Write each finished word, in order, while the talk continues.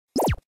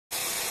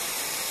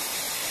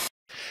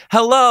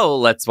Hello,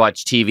 Let's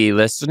Watch TV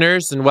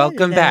listeners, and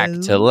welcome back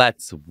to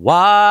Let's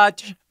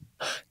Watch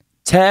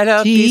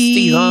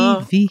Television.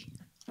 Let's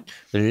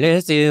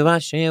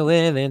watch it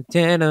with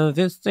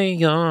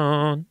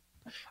television.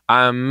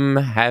 I'm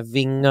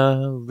having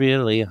a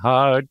really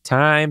hard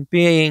time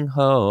being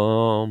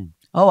home.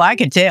 Oh, I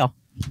can tell.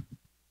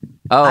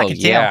 Oh, I can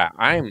yeah.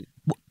 tell.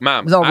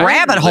 Mom, the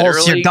rabbit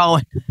holes you're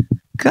going.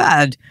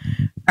 God.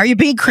 Are you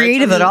being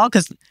creative at all?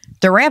 Because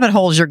the rabbit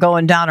holes you're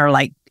going down are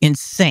like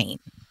insane.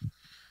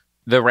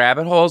 The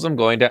rabbit holes I'm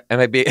going down.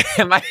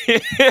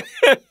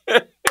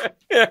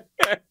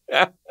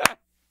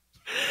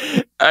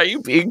 Are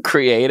you being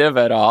creative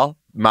at all?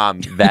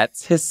 Mom,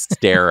 that's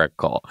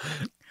hysterical.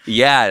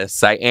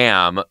 Yes, I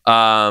am.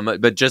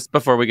 But just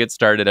before we get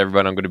started,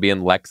 everyone, I'm going to be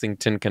in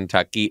Lexington,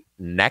 Kentucky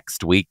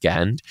next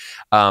weekend.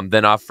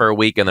 Then off for a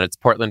week, and then it's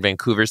Portland,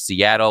 Vancouver,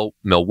 Seattle,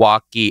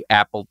 Milwaukee,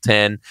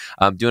 Appleton.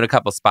 Doing a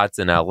couple spots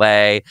in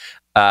LA,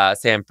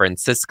 San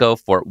Francisco,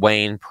 Fort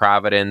Wayne,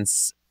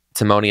 Providence,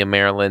 Timonium,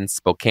 Maryland,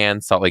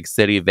 Spokane, Salt Lake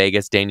City,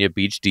 Vegas, Dania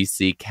Beach,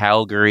 DC,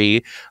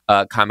 Calgary,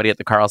 Comedy at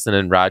the Carlson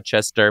in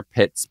Rochester,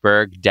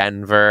 Pittsburgh,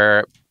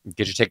 Denver.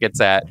 Get your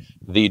tickets at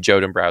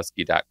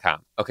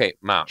thejoedombrowski.com. Okay,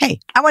 Mom. Hey,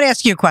 I want to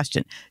ask you a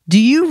question. Do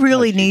you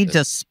really need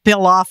to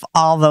spill off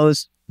all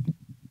those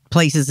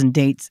places and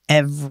dates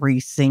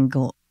every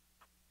single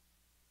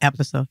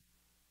episode?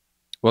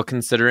 Well,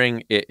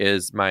 considering it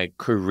is my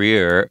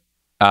career,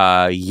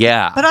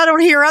 yeah. But I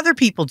don't hear other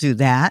people do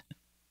that.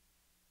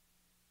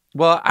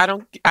 Well, I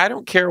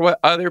don't care what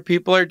other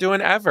people are doing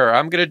ever.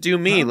 I'm going to do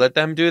me. Let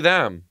them do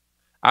them.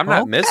 I'm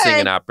not missing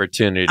an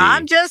opportunity.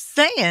 I'm just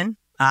saying.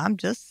 I'm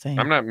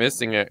not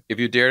missing it. If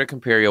you dare to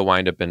compare, you'll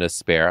wind up in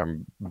despair.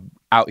 I'm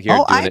out here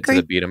doing it to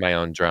the beat of my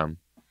own drum.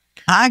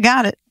 I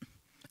got it.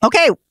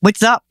 Okay,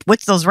 what's up?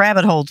 What's those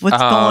rabbit holes? What's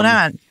going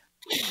on?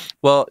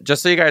 Well,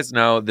 just so you guys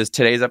know,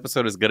 today's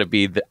episode is going to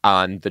be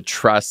on The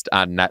Trust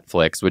on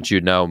Netflix, which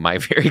you know my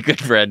very good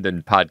friend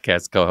and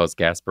podcast co-host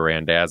Gaspare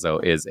Randazzo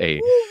is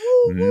a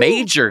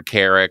major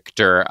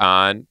character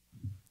on.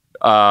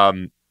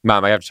 Mom,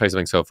 I have to tell you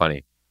something so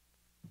funny.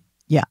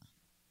 Yeah.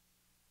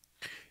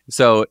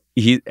 So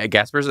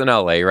Gaspar's in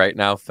LA right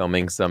now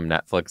filming some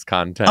Netflix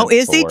content. Oh,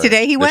 is he?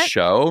 Today he went?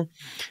 Show.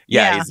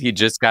 Yeah. He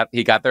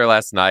got there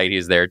last night.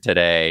 He's there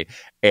today.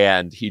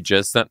 And he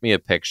just sent me a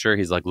picture.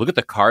 He's like, look at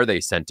the car they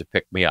sent to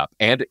pick me up.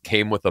 And it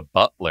came with a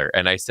butler.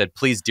 And I said,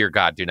 please, dear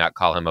God, do not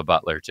call him a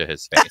butler to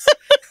his face.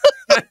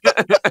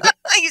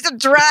 He's a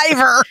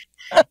driver.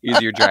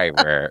 He's your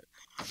driver.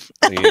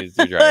 He's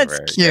your driver.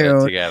 That's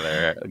cute.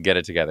 Get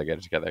it together.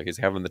 He's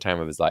having the time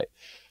of his life.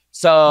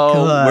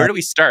 So where do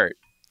we start?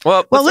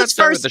 Well, let's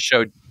start with the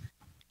show.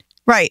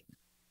 Right.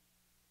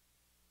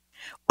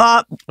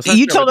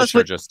 You told us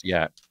just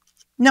yet.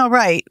 No,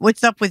 right.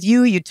 What's up with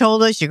you? You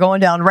told us you're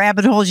going down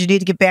rabbit holes. You need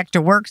to get back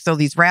to work so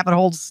these rabbit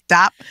holes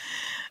stop.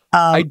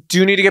 I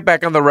do need to get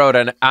back on the road.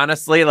 And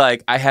honestly, I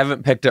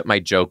haven't picked up my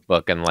joke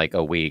book in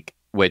a week,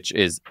 which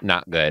is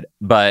not good.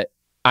 But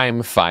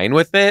I'm fine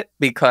with it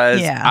because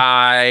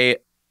I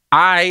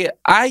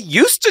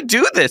used to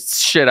do this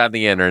shit on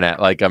the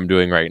internet like I'm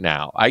doing right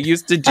now. I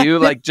used to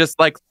do just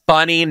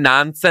funny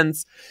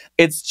nonsense.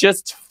 It's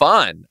just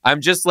fun.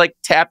 I'm just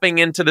tapping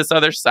into this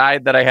other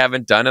side that I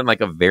haven't done in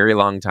a very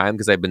long time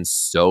because I've been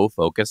so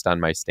focused on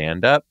my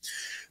stand-up.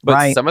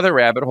 But some of the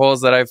rabbit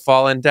holes that I've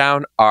fallen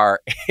down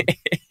are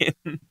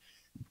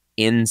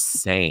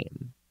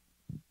insane.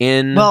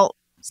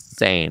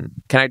 Insane.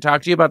 Can I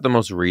talk to you about the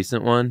most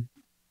recent one?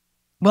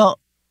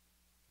 Well,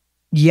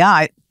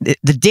 yeah, the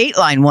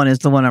Dateline one is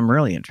the one I'm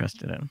really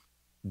interested in.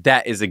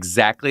 That is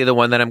exactly the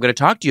one that I'm going to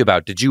talk to you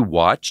about. Did you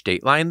watch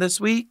Dateline this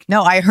week?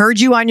 No, I heard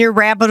you on your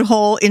rabbit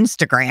hole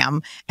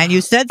Instagram, and you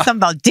said something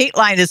about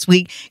Dateline this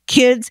week.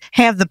 Kids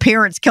have the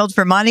parents killed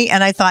for money,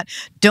 and I thought,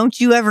 don't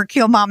you ever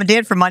kill mom and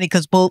dad for money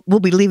because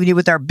we'll be leaving you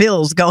with our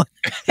bills going,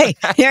 hey,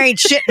 there ain't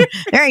shit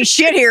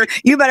here.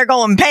 You better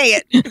go and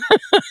pay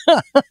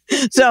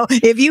it. So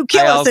if you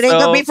kill us, it ain't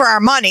going to be for our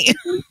money.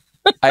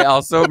 I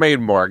also made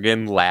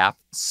Morgan laugh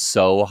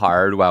so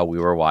hard while we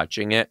were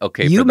watching it.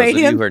 Okay, you for made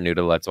those of him? you who are new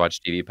to Let's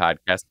Watch TV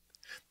podcast,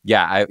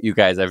 yeah, you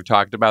guys, I've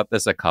talked about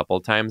this a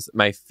couple times.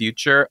 My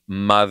future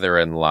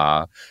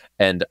mother-in-law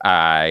and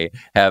I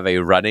have a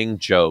running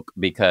joke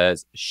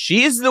because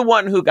she's the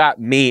one who got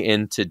me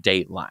into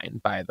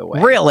Dateline, by the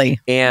way.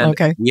 Really? And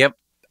okay. Yep.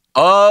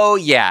 Oh,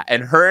 yeah.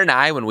 And her and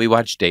I, when we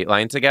watch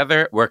Dateline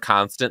together, we're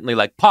constantly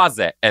pause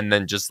it. And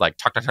then just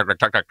talk,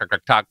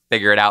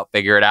 figure it out,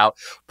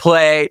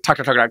 play,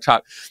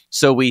 talk.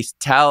 So we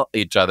tell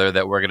each other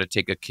that we're going to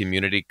take a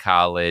community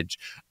college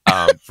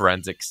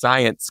forensic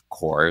science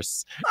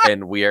course.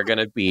 And we are going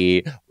to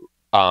be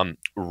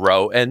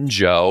Ro and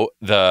Joe,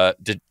 the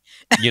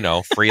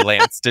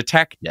freelance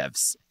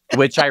detectives.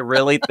 Which I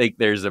really think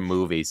there's a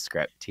movie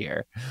script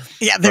here.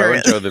 Yeah, there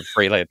is. Joe, the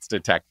freelance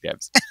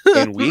detectives.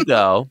 And we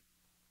go.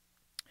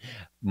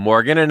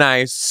 Morgan and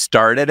I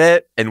started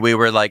it, and we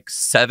were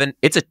 7.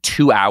 It's a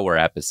 2-hour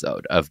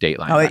episode of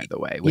Dateline, by the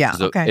way. Which is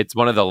it's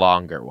one of the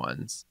longer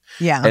ones.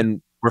 Yeah.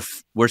 And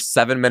we're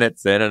 7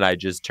 minutes in, and I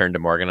just turned to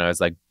Morgan and I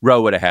was like,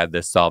 Ro would have had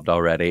this solved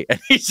already. And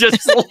he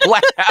just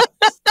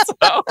laughed.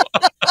 So.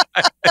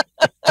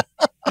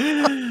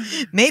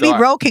 Maybe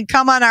Ro can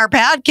come on our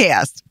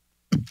podcast.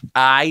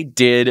 I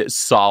did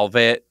solve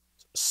it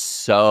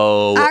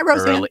so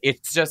early.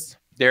 It's just,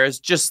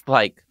 there's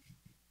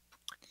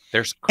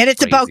and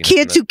it's about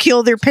kids who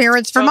kill their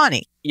parents for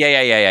money.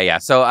 Yeah.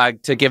 So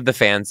to give the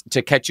fans,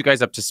 to catch you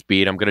guys up to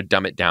speed, I'm going to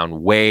dumb it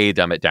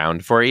down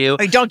for you.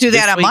 Hey, don't do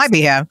that on my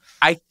behalf.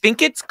 I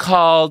think it's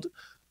called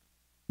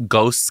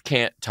Ghosts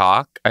Can't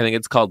Talk.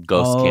 Can't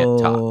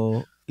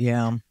Talk.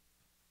 Yeah.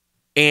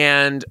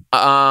 And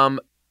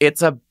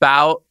it's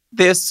about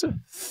this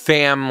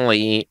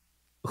family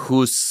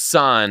whose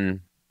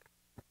son,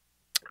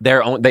 they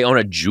own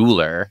a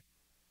jeweler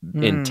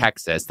in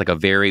Texas, like a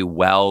very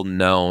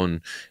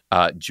well-known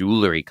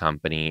jewelry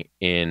company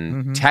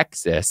in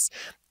Texas,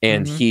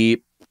 and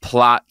he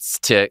plots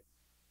to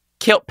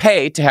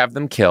pay to have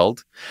them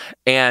killed,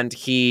 and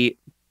he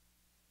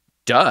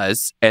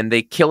does, and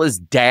they kill his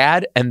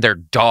dad and their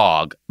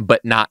dog,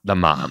 but not the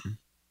mom.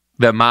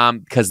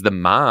 Because the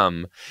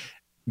mom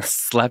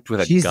slept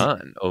with a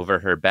gun over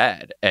her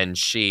bed, and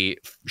she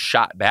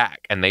shot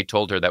back, and they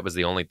told her that was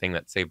the only thing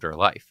that saved her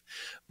life.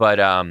 But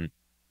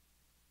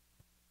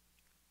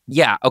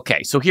yeah,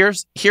 okay. So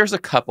here's a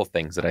couple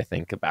things that I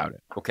think about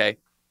it. Okay.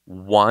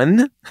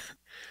 One,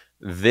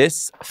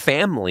 this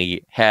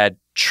family had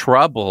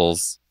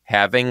troubles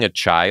having a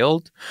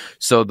child.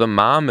 So the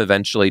mom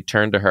eventually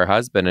turned to her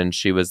husband and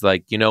she was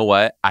like, you know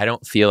what? I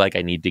don't feel like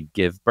I need to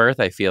give birth.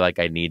 I feel like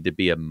I need to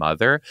be a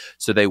mother.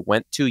 So they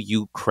went to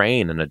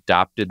Ukraine and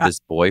adopted this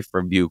boy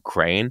from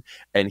Ukraine,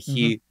 and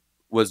he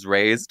was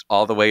raised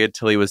all the way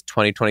until he was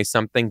 20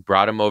 something,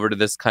 brought him over to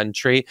this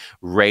country,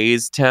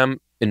 raised him,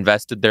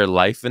 invested their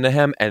life into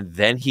him, and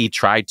then he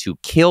tried to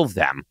kill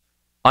them.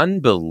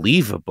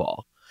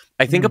 Unbelievable.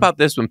 I think about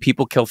this when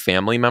people kill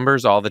family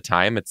members all the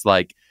time. It's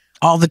like,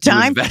 all the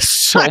time? I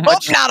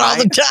hope not all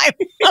the time.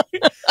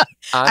 Honestly,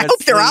 I hope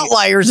they're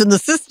outliers in the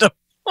system.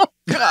 Oh,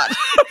 God.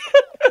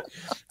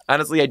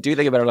 Honestly, I do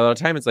think about it all the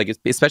time. It's like,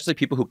 especially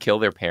people who kill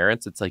their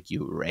parents, it's like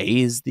you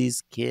raise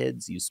these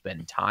kids, you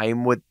spend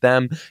time with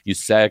them, you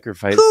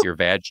sacrifice your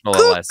vaginal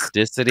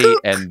elasticity,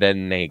 and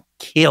then they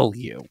kill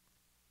you.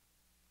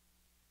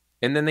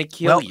 Anyway.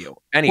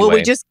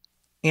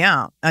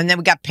 Well, and then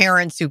we got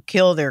parents who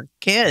kill their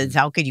kids.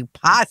 How could you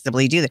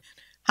possibly do that?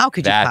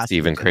 That's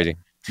even crazy.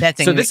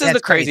 This is the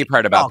crazy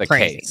part about the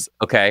case,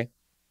 okay?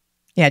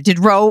 Yeah, did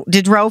Ro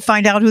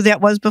find out who that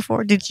was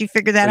before? Did she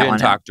figure that out? I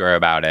didn't talk to her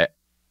about it.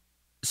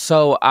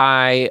 So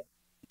I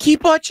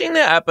keep watching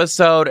the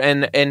episode,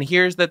 and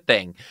here's the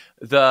thing.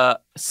 The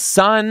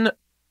son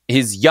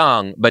is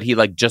young, but he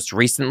just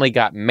recently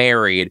got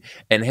married,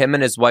 and him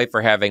and his wife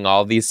are having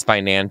all these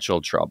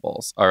financial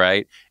troubles, all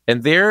right?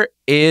 And there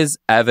is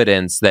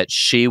evidence that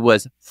she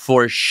was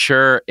for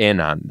sure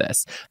in on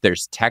this.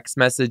 There's text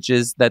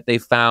messages that they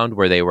found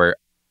where they were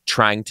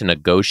trying to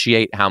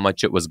negotiate how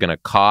much it was going to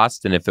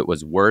cost and if it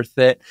was worth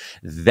it.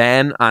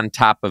 Then on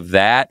top of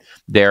that,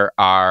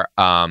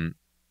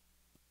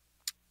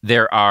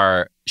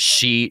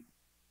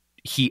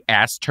 he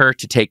asked her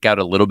to take out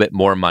a little bit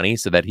more money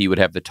so that he would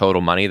have the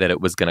total money that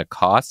it was going to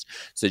cost.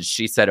 So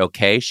she said,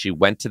 okay. She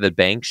went to the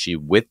bank. She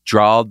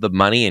withdrawed the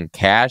money in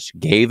cash,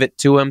 gave it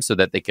to him so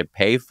that they could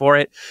pay for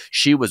it.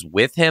 She was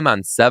with him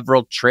on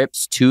several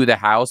trips to the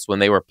house when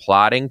they were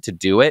plotting to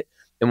do it.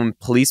 And when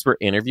police were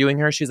interviewing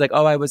her, she's like,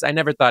 oh, I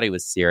never thought he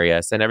was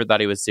serious. I never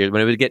thought he was serious.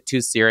 When it would get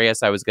too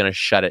serious, I was going to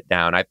shut it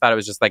down. I thought it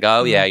was just like,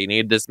 oh, yeah, you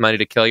need this money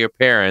to kill your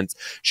parents.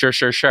 Sure.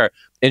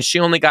 And she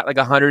only got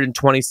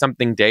 120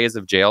 something days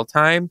of jail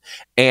time.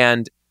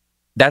 And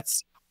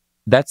that's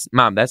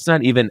Mom, that's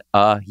not even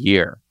a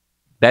year.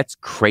 That's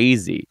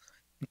crazy.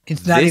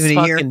 It's not even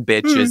a year. This fucking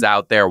bitch is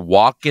out there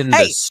walking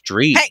the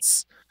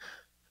streets.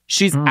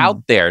 She's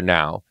out there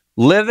now,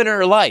 living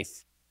her life.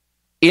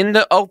 In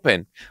the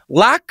open.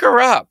 Lock her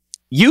up.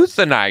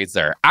 Euthanize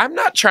her. I'm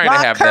not trying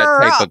to have that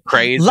type of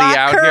crazy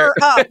out here.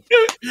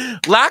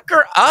 Lock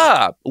her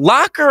up.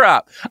 Lock her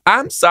up.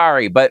 I'm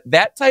sorry, but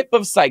that type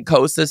of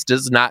psychosis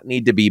does not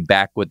need to be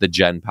back with the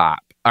Gen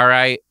Pop. All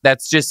right?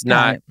 That's just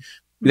not.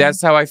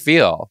 That's how I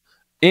feel.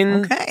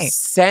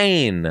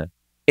 Insane.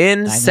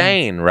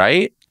 Insane,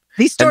 right?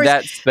 These stories. And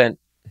that spent.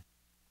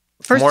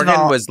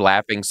 Morgan was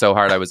laughing so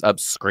hard I was up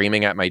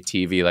screaming at my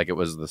TV like it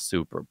was the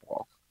Super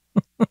Bowl.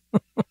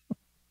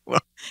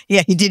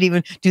 Yeah, he didn't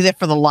even do that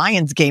for the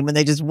Lions game when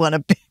they just won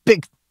a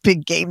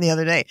big game the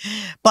other day.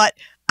 But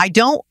I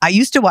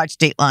used to watch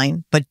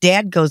Dateline, but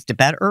Dad goes to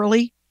bed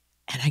early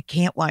and I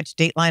can't watch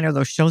Dateline or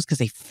those shows because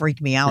they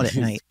freak me out at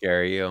night.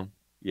 Scare you.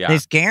 Yeah. They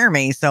scare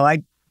me, so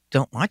I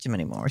don't watch them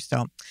anymore.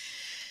 So,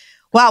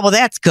 wow, well,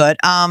 that's good.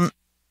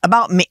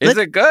 About me. Is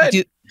it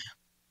good?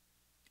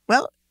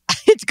 Well,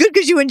 it's good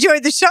because you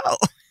enjoyed the show.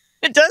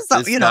 It does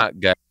something, It's not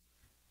good.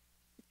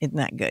 It's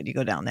not good. You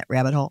go down that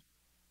rabbit hole.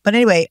 But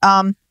anyway,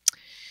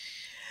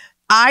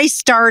 I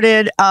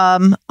started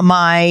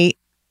my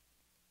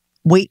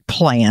weight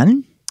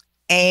plan,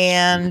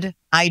 and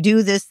I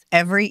do this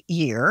every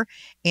year,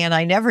 and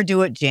I never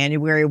do it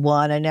January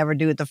 1. I never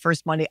do it the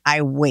first Monday.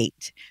 I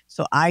wait.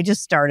 So I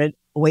just started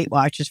Weight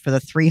Watchers for the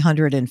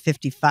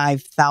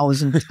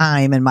 355,000th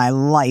time in my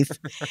life.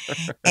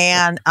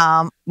 And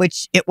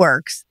which it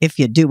works. If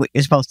you do what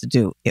you're supposed to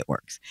do, it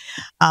works.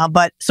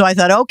 But so I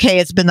thought, okay,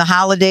 it's been the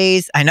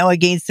holidays. I know I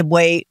gained some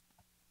weight.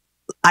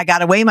 I got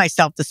to weigh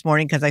myself this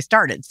morning because I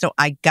started. So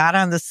I got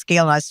on the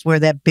scale, and I swear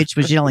that bitch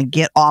was yelling,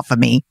 "Get off of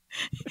me.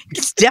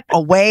 Step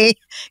away.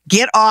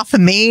 Get off of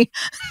me."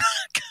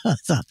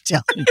 Because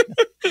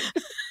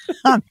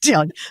I'm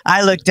telling you,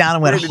 I looked down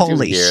and went, Where did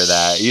holy you hear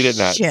that? You did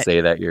not shit.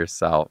 say that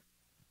yourself.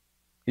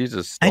 You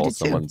just stole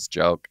someone's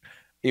joke.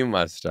 You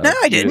must have. No,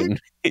 I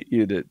didn't.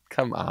 You did.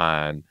 Come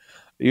on.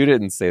 You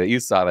didn't say that. You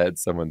saw that at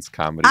someone's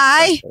comedy.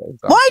 Why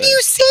do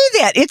you say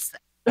that?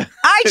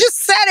 I just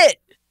said it.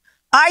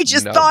 I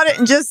just thought it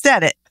and just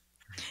said it.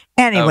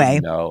 Anyway,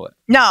 no,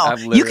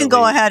 you can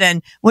go ahead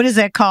and, what is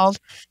that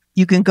called?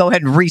 You can go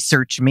ahead and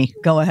research me.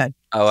 Go ahead.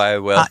 Oh, I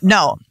will.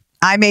 No,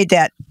 I made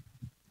that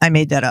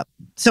up.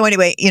 So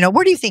anyway,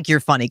 where do you think your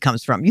funny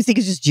comes from? You think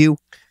it's just you?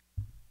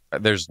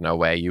 There's no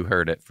way you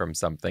heard it from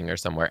something or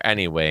somewhere.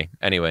 Anyway,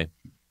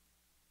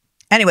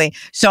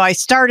 so I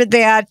started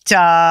that,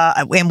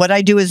 and what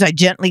I do is I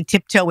gently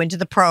tiptoe into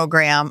the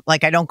program.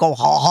 Like I don't go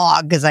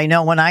ha because I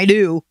know when I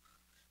do.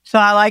 So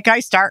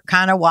I start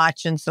kind of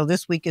watching. So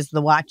this week is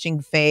the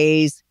watching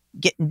phase,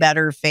 getting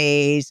better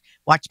phase,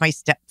 watch my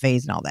step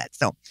phase and all that.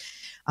 So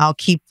I'll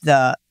keep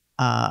the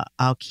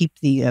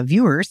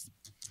viewers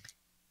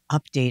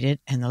updated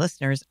and the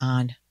listeners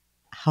on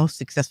how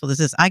successful this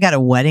is. I got a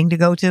wedding to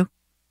go to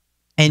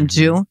in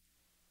June.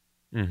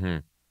 Mm-hmm.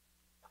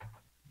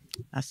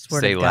 I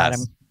swear to God,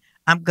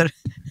 I'm gonna,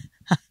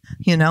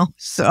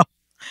 so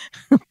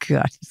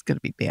God, it's gonna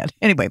be bad.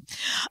 Anyway,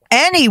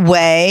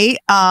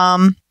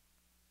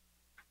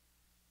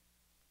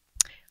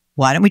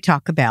 why don't we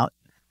talk about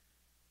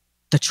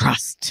the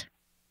trust?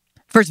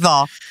 First of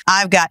all,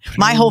 I've got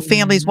my whole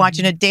family's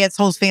watching it. Dad's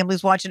whole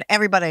family's watching it.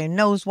 Everybody I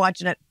know is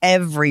watching it.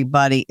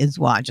 Everybody is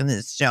watching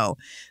this show.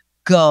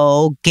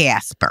 Go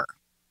Gaspare.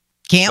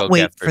 Can't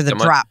wait for the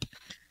drop.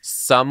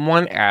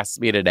 Someone asked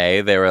me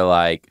today, they were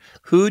like,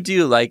 who do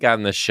you like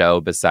on the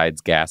show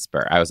besides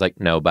Gaspare? I was like,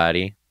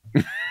 nobody.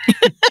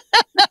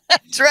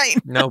 That's right.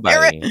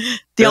 Nobody.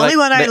 The only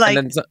one I like.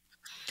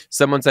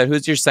 Someone said,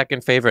 who's your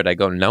second favorite? I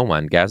go, no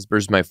one.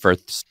 Gaspar's my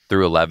 1st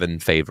through 11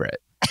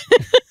 favorite.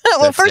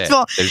 Well, first of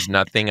all, there's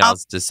nothing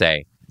else to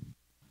say.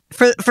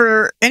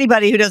 For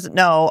anybody who doesn't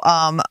know,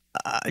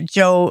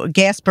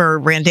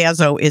 Gaspare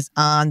Randazzo is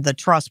on The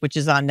Trust, which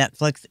is on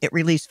Netflix. It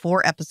released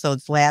 4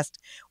 episodes last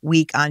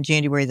week on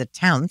January the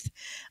 10th,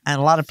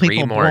 and a lot of people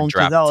 3 more blown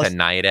through those.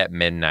 Tonight at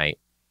midnight.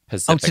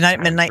 Pacific tonight at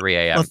time, midnight. 3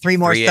 a.m. Well, 3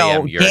 more.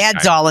 So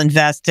Dad's all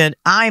invested.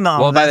 I'm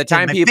all invested. By the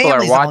time people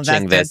are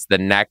watching this, the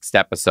next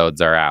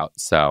episodes are out.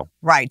 So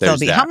right. There'll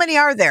be. How many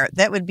are there?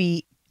 That would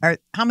be.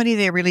 How many are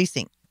they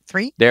releasing?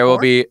 3? There 4? will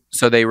be.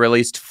 So they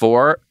released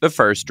 4 the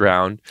first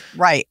round.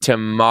 Right.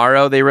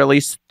 Tomorrow they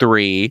release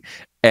 3,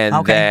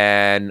 and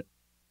then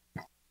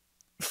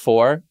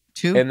 4,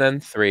 2, and then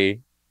 3,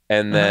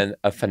 and then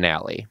a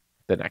finale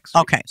the next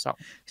week. Okay.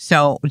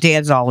 So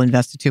Dad's all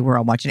invested too. We're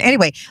all watching.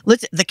 Anyway,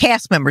 the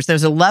cast members.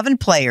 There's 11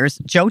 players.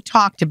 Joe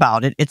talked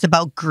about it. It's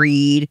about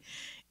greed.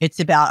 It's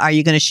about, are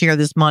you going to share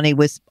this money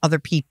with other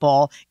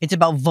people? It's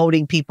about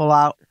voting people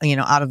out,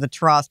 out of the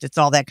trust. It's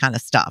all that kind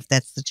of stuff.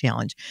 That's the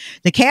challenge.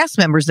 The cast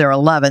members, there are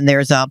 11.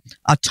 There's a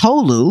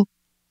Tolu,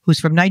 who's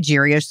from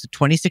Nigeria. She's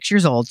 26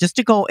 years old. Just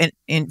to go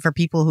in for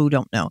people who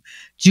don't know.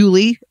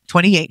 Julie,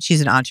 28.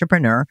 She's an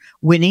entrepreneur.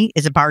 Winnie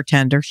is a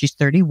bartender. She's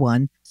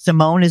 31.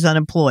 Simone is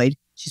unemployed.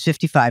 She's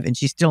 55 and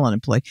she's still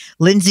unemployed.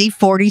 Lindsay,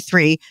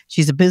 43.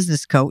 She's a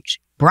business coach.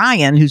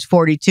 Brian, who's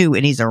 42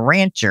 and he's a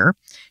rancher.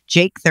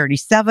 Jake,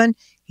 37.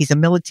 He's a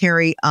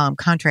military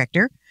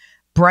contractor.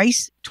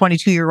 Bryce,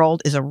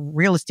 22-year-old, is a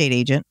real estate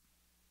agent.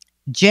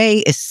 Jay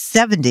is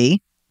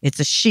 70. It's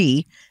a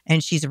she,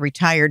 and she's a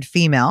retired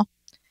female.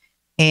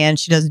 And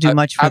she doesn't do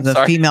much for the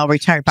female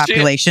retired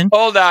population.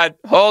 Hold on.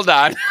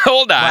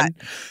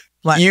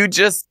 What? You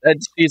just said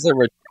she's a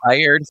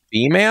retired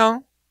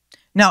female?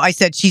 No, I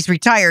said she's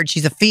retired.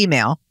 She's a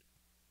female.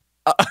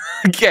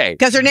 Okay.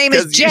 Because her name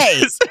is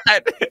Jay.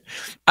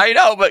 I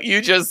know, but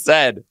you just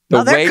said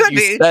the way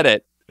you said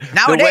it.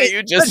 Nowadays, the way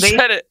you just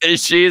said it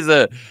is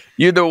the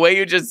way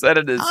you just said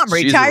it is I'm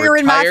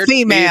retiring my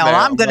female.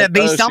 I'm going to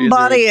be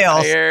somebody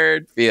else.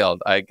 Retired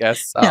field, I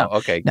guess. So. No,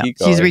 okay, no, keep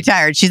going. She's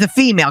retired. She's a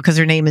female because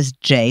her name is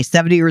Jay,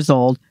 70 years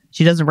old.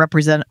 She doesn't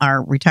represent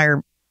our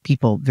retired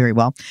people very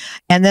well.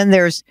 And then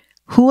there's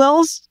who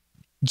else?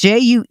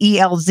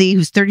 Juelz,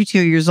 who's 32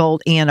 years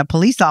old and a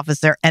police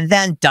officer. And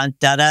then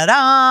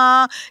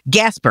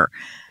Gaspare,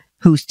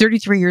 who's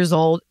 33 years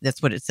old.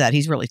 That's what it said.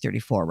 He's really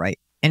 34, right?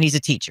 And he's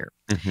a teacher.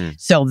 Mm-hmm.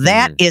 So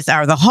that is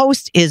the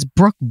host is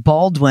Brooke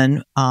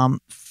Baldwin,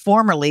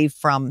 formerly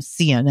from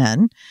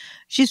CNN.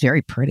 She's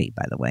very pretty,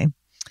 by the way.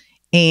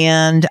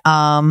 And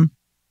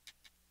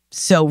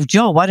so,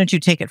 Joe, why don't you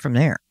take it from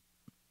there?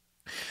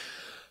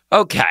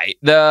 Okay.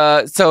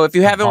 So if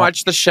you haven't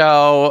watched the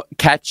show,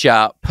 catch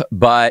up.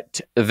 But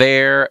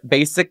they're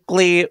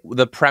basically,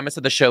 the premise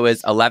of the show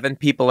is 11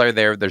 people are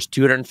there. There's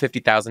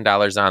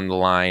 $250,000 on the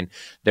line.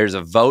 There's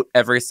a vote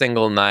every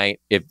single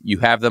night. If you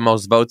have the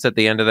most votes at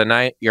the end of the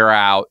night, you're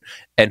out.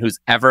 And who's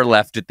ever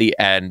left at the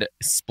end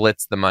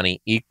splits the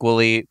money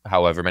equally,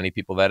 however many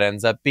people that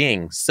ends up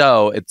being.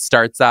 So it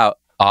starts out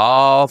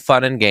all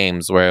fun and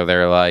games where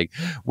they're like,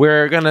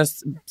 we're going to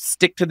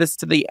stick to this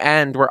to the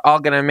end. We're all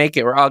going to make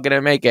it. We're all going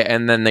to make it.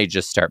 And then they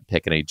just start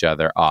picking each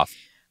other off.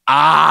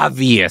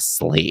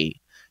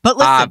 Obviously. But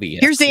listen,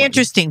 here's the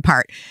interesting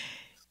part.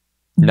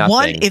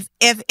 Nothing.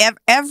 If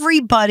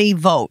everybody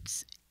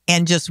votes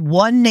and just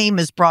one name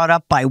is brought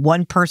up by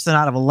one person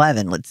out of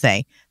 11, let's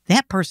say,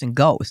 that person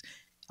goes.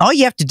 All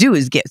you have to do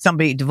is get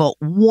somebody to vote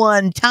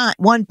one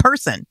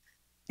person.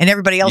 And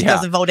everybody else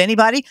doesn't vote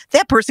anybody,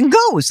 that person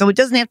goes. So it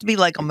doesn't have to be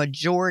like a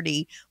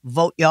majority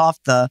vote you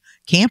off the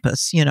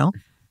campus, you know?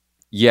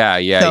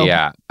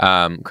 Yeah.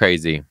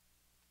 Crazy.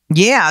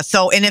 Yeah.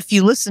 So, and if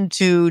you listen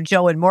to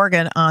Joe and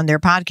Morgan on their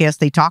podcast,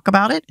 they talk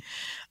about it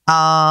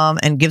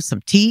and give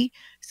some tea.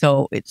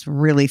 So it's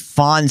really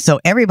fun.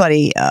 So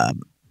everybody,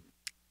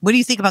 what do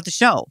you think about the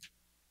show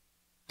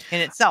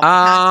in itself?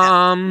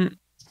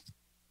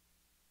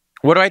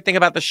 What do I think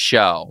about the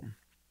show?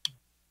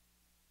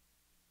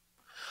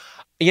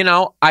 You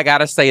know, I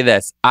gotta say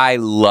this. I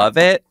love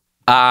it.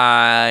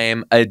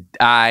 I'm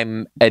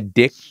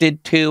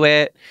addicted to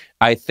it.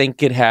 I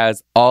think it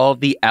has all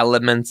the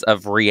elements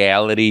of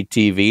reality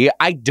TV.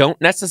 I don't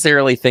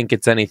necessarily think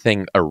it's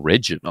anything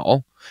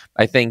original.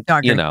 I think,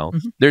 you know,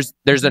 there's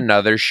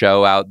another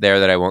show out there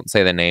that I won't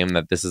say the name,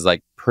 that this is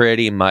like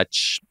pretty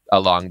much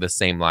along the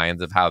same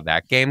lines of how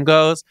that game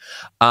goes.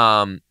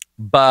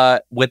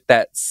 But with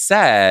that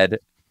said,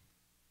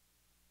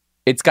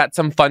 it's got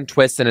some fun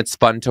twists and it's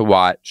fun to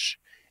watch.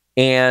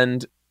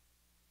 And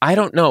I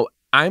don't know,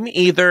 I'm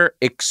either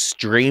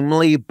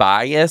extremely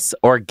biased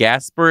or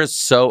Gaspare is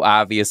so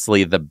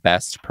obviously the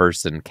best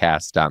person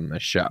cast on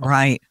the show.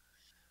 Right.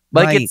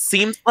 Like it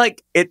seems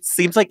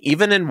like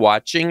even in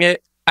watching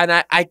it, and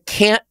I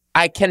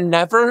can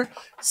never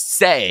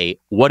say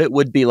what it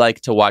would be like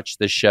to watch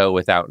the show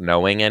without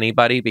knowing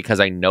anybody, because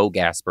I know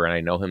Gaspare and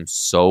I know him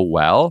so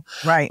well.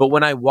 Right. But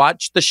when I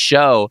watch the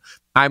show,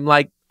 I'm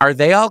like, are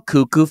they all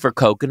cuckoo for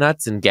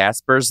coconuts and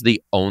Gaspar's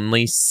the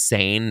only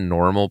sane,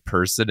 normal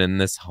person in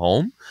this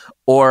home?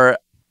 Or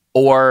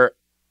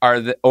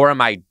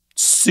am I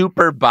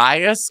super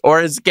biased,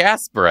 or is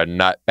Gaspare a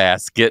nut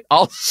basket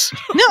also?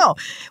 No.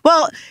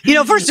 Well, you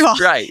know, first of all,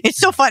 right. It's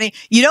so funny.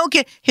 You don't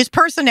get his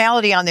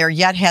personality on there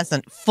yet,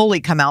 hasn't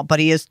fully come out, but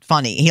he is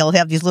funny. He'll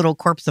have these little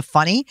quirks of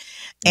funny.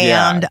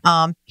 And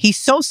he's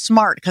so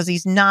smart because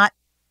he's not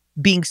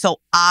being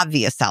so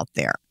obvious out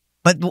there.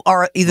 But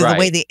or either the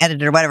way they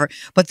edit it or whatever.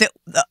 But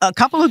a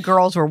couple of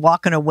girls were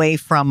walking away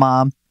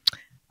from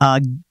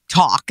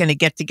talk and a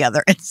get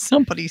together, and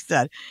somebody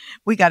said,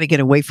 "We got to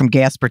get away from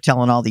Gaspare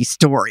telling all these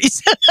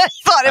stories." I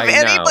thought if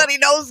anybody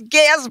knows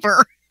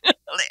Gaspare,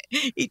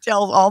 he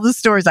tells all the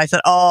stories. I said,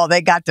 "Oh,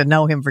 they got to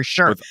know him for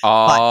sure." With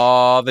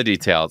all the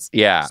details,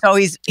 yeah. So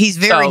he's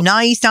very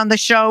nice on the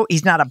show.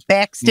 He's not a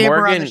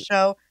backstabber on the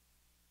show.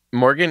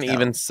 Morgan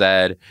even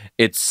said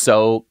it's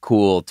so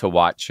cool to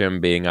watch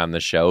him being on the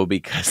show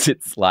because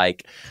it's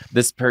like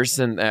this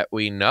person that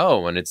we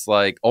know, and it's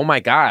like, oh my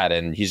God,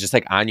 and he's just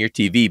like on your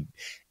TV.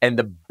 And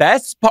the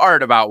best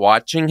part about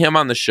watching him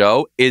on the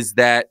show is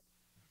that,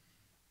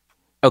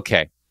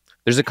 okay,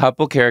 there's a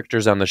couple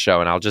characters on the show,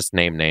 and I'll just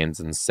name names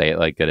and say it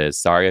like it is.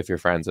 Sorry if you're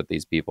friends with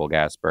these people,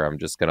 Gaspare. I'm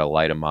just going to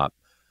light them up.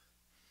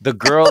 The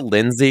girl,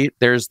 Lindsay,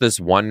 there's this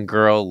one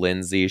girl,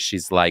 Lindsay,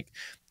 she's like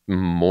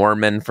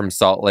Mormon from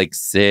Salt Lake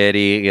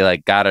City,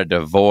 like got a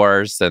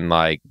divorce and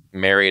like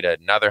married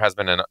another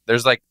husband, and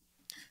there's like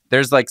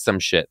some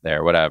shit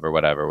there, whatever.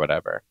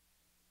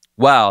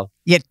 Well,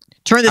 yeah,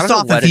 turn this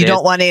off if you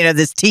don't want any of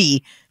this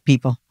tea,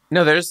 people.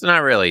 No, there's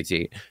not really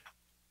tea.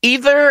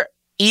 Either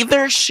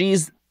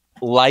she's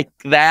like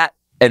that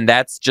and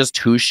that's just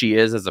who she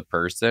is as a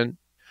person,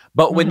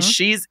 but when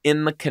she's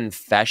in the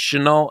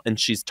confessional and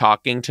she's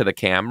talking to the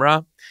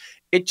camera,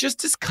 it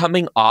just is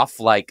coming off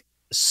like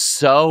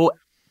so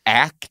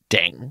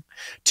acting,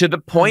 to the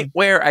point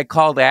where I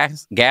called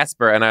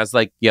Gaspare and I was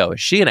like, yo,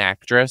 is she an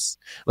actress?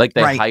 Like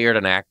they hired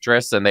an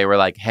actress and they were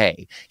like,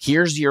 hey,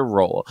 here's your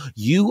role.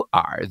 You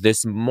are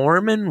this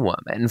Mormon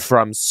woman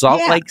from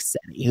Salt Lake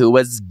City who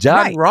was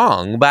done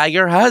wrong by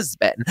your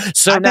husband.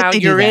 So now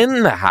you're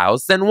in the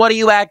house, and what do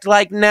you act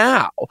like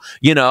now?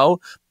 You know?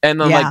 And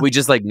then like we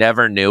just like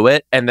never knew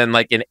it. And then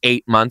like in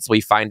 8 months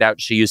we find out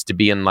she used to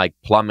be in like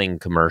plumbing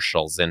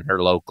commercials in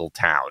her local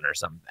town or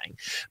something.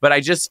 But I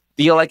just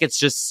feel like it's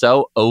just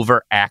so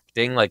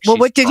overacting. Like, well,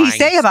 what did he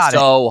say about it?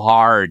 So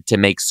hard to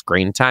make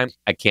screen time.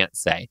 I can't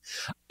say.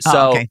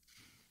 So,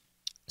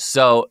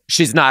 so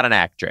she's not an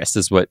actress,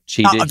 is what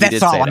she did.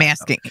 That's all I'm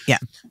asking. Yeah,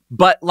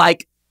 but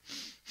like,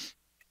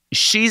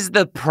 she's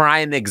the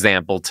prime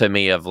example to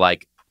me of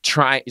like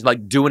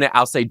doing it.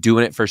 I'll say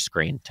doing it for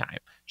screen time.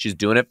 She's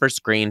doing it for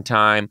screen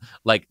time.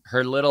 Like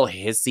her little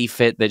hissy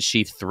fit that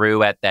she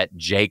threw at that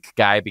Jake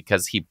guy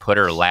because he put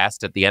her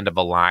last at the end of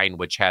a line,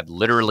 which had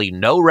literally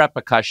no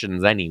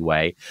repercussions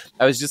anyway.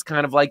 I was just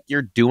kind of like,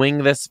 you're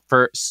doing this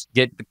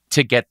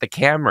to get the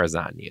cameras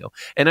on you.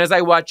 And as I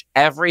watch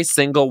every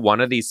single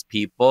one of these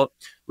people,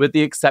 with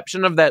the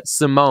exception of that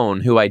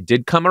Simone, who I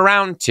did come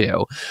around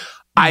to,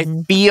 I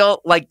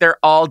feel like they're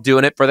all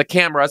doing it for the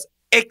cameras,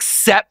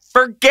 except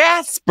for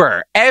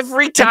Gaspare.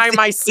 Every time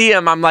I see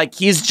him, I'm like,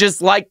 he's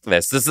just like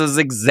this. This is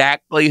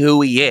exactly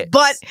who he is.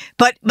 But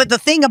the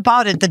thing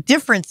about it, the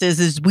difference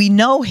is we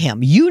know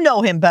him. You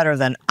know him better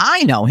than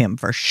I know him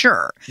for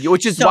sure.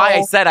 Which is why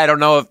I said I don't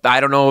know if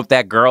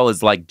that girl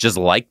is like just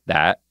like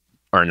that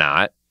or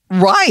not.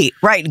 Right.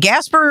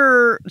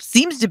 Gaspare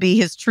seems to be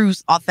his true,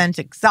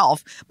 authentic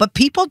self, but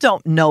people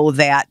don't know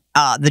that.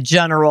 The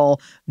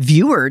general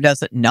viewer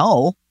doesn't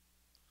know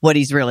what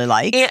he's really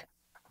like.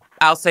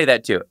 I'll say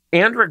that too.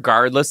 And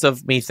regardless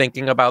of me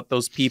thinking about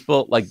those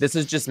people, like this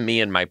is just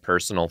me and my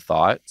personal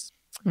thoughts.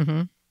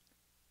 Mm-hmm.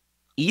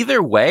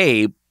 Either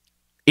way,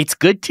 it's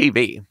good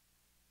TV.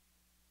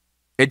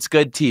 It's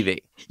good TV.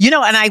 You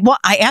know, and I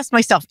asked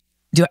myself,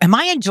 am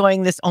I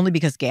enjoying this only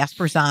because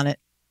Gaspar's on it?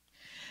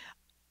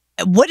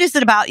 What is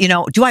it about,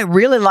 do I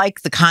really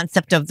like the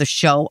concept of the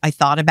show I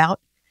thought about?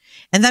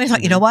 And then I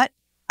thought, you know what?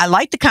 I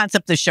like the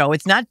concept of the show.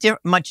 It's not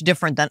much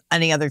different than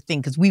any other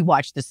thing because we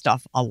watch this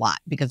stuff a lot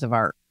because of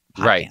our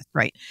podcast,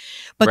 right?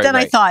 But then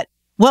I thought,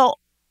 well,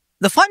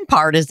 the fun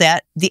part is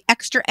that the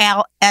extra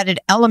added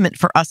element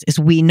for us is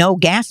we know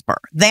Gaspare.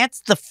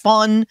 That's the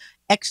fun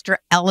extra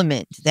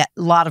element that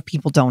a lot of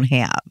people don't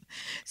have.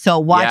 So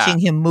watching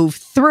him move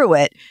through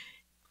it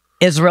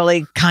is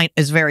really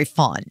very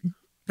fun.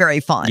 Very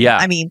fun. Yeah.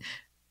 I mean,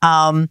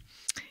 Aunt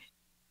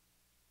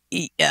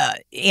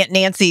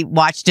Nancy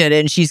watched it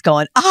and she's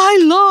going,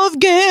 I love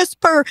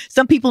Gaspare.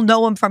 Some people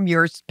know him from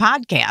your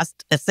podcast.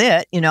 That's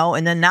it,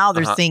 and then now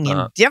they're seeing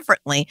him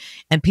differently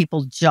and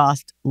people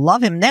just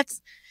love him.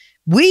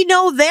 We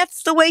know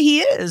that's the way he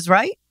is,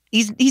 right?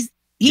 He's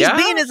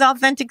being his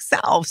authentic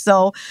self.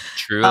 So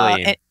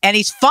truly. And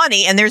he's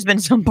funny. And there's been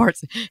some parts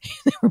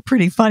that were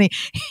pretty funny.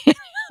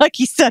 Like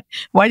he said,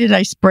 why did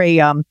I spray,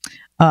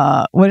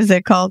 what is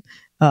that called?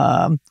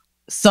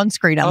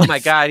 Sunscreen on my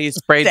God, he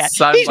sprayed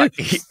sun right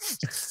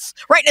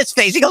in his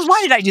face. He goes, why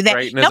did I do that?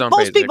 Right now,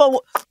 most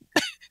people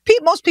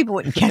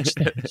wouldn't catch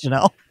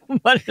that,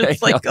 But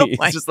it's like,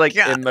 he's just like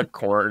in the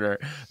corner.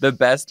 The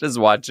best is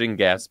watching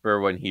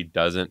Gaspare when he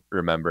doesn't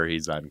remember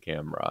he's on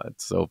camera.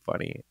 It's so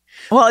funny.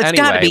 Well, it's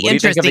got to be what do you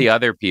interesting. think of the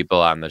other people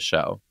on the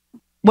show?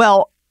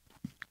 Well,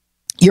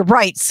 you're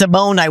right.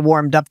 Simone, I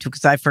warmed up to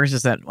because I first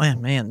said, oh,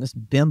 man, this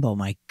bimbo,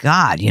 my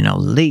God,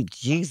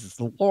 Jesus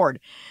Lord.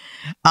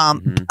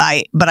 But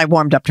I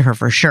warmed up to her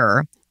for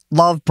sure.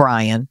 Love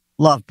Brian.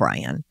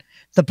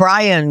 The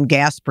Brian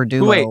Gaspare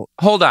duo. Wait,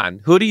 hold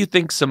on. Who do you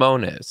think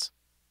Simone is?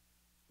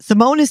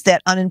 Simone is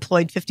that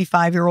unemployed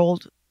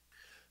 55-year-old.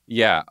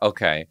 Yeah,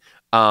 okay.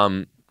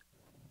 I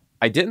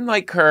didn't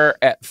like her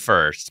at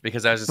first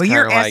because I was just kind of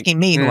like... Well, you're asking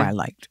me who I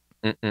liked.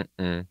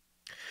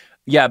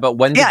 Yeah, but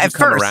when did you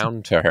come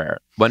around to her?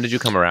 When did you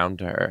come around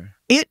to her?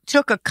 It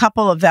took a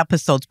couple of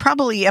episodes,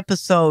 probably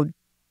episode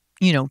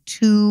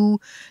 2.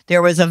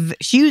 There was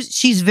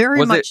she's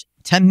very much,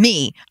 to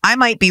me, I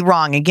might be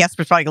wrong, and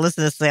Gaspar's probably going to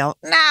listen to this and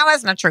say, no,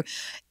 that's not true.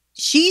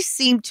 She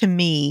seemed to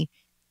me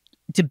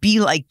to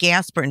be like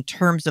Gaspare in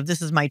terms of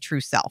this is my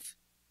true self.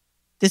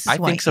 This is I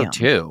think so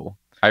too.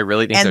 I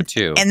really think so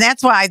too. And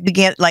that's why I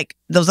began, like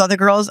those other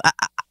girls,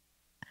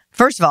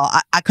 first of all,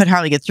 I could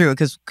hardly get through it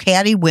because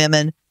catty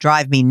women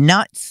drive me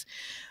nuts.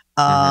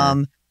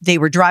 They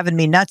were driving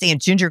me nuts.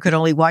 Aunt Ginger could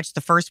only watch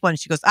the first one.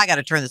 She goes, I got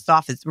to turn this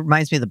off. It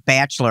reminds me of The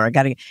Bachelor.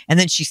 And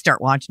then she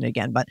start watching it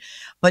again.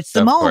 But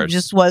Simone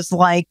just was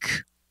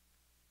like,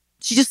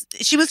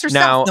 she was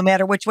herself no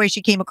matter which way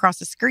she came across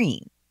the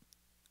screen.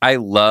 I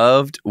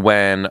loved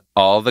when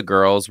all the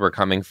girls were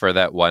coming for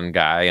that one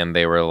guy and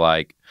they were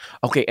like,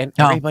 okay, and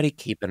everybody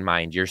keep in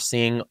mind, you're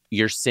seeing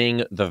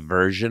the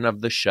version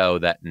of the show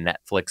that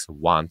Netflix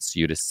wants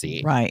you to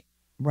see.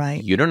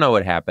 Right. You don't know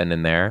what happened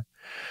in there.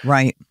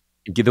 Right.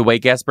 The way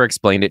Gaspare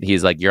explained it,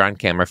 he's like, you're on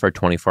camera for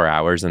 24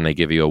 hours and they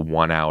give you a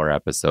 1-hour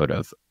episode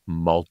of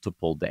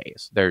multiple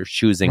days. They're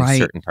choosing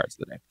certain parts of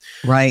the day.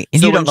 Right. And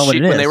so you don't know what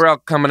it is. When they were all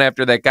coming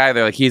after that guy,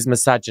 they're like, he's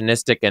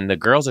misogynistic and the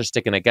girls are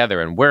sticking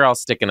together and we're all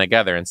sticking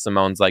together. And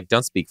Simone's like,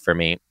 don't speak for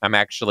me. I'm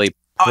actually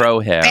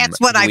pro him.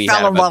 That's when I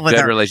fell in love with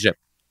her. Relationship.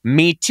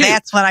 Me too.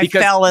 That's when I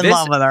fell in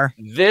love with her.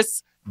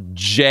 This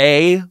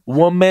J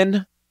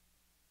woman,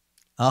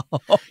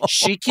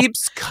 she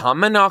keeps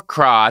coming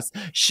across.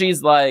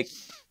 She's like,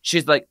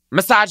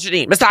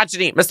 misogyny.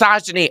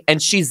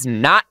 And she's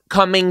not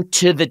coming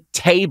to the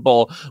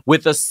table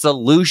with a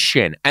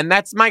solution. And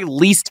that's my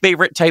least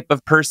favorite type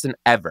of person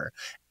ever.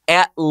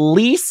 At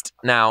least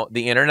now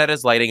the internet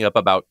is lighting up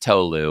about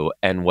Tolu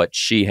and what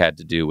she had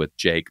to do with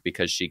Jake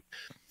because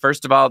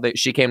first of all,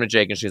 she came to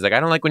Jake and she's like, I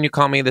don't like when you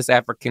call me this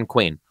African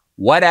queen.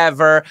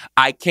 Whatever.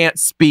 I can't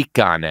speak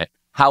on it.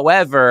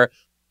 However,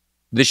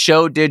 the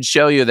show did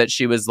show you that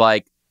she was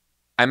like,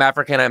 I'm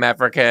African, I'm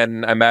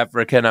African, I'm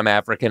African, I'm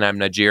African, I'm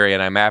Nigerian,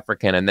 I'm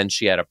African. And then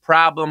she had a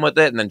problem with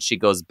it. And then she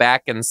goes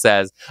back and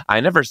says, I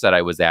never said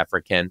I was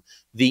African.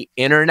 The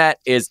internet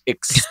is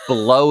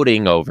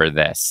exploding over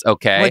this.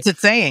 Okay. What's it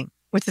saying?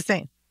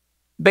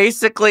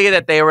 Basically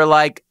that they were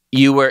like,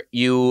 you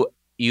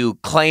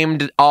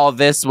claimed all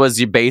this was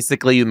you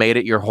made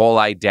it your whole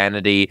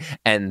identity.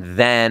 And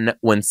then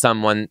when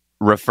someone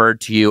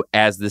referred to you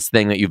as this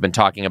thing that you've been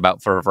talking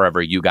about for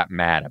forever, you got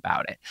mad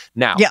about it.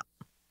 Now,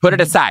 put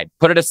it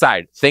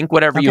aside. Think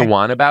whatever you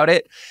want about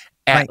it.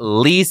 At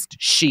least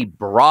she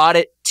brought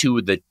it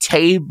to the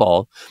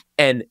table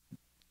and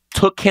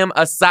took him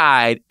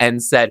aside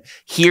and said,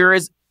 here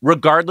is,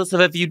 regardless of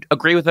if you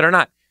agree with it or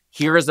not,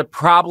 here is a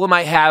problem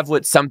I have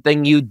with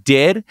something you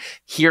did.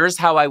 Here's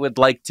how I would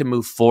like to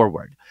move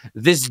forward.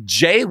 This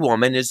J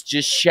woman is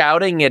just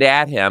shouting it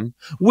at him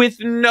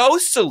with no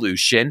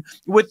solution,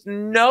 with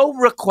no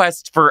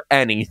request for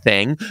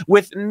anything,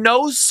 with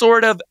no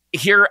sort of,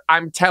 here,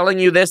 I'm telling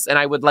you this and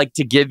I would like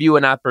to give you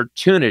an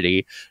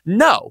opportunity.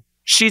 No,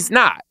 she's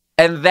not.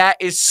 And that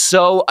is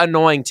so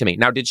annoying to me.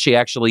 Now, did she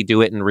actually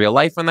do it in real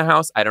life in the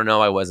house? I don't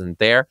know. I wasn't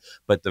there.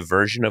 But the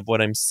version of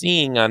what I'm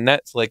seeing on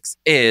Netflix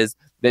is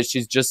that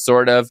she's just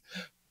sort of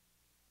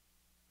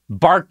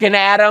barking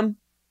at him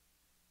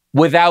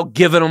without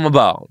giving him a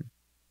bone.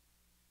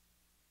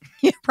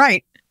 Yeah,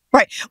 right.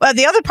 Well,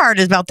 the other part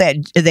is about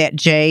that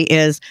Jay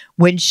is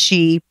when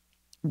she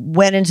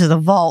went into the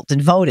vault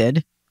and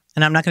voted,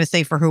 and I'm not going to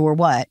say for who or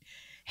what,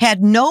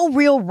 had no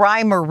real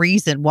rhyme or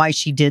reason why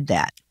she did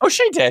that. Oh,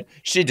 she did.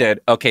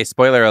 Okay,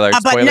 spoiler alert.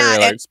 Don't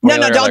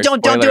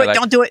do it.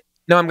 Don't do it.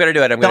 No, I'm going to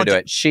do it. I'm going to do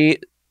it. She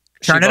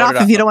turn it off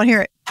if you don't want to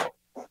hear it.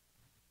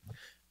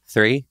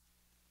 3,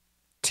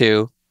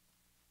 2.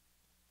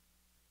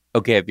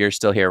 Okay, if you're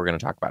still here, we're going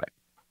to talk about it.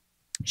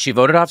 She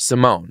voted off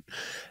Simone.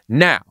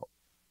 Now,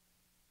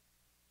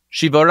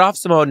 she voted off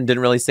Simone and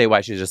didn't really say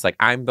why. She's just like,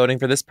 I'm voting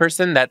for this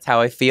person. That's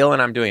how I feel,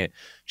 and I'm doing it.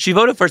 She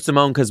voted for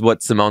Simone because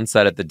what Simone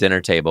said at the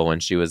dinner table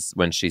when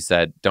she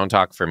said, don't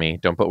talk for me.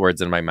 Don't put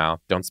words in my mouth.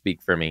 Don't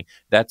speak for me.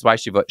 That's why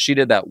she voted. She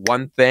did that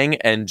one thing,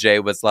 and Jay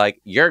was like,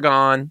 you're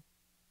gone.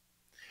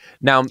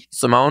 Now,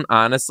 Simone,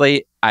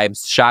 honestly, I'm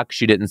shocked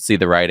she didn't see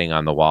the writing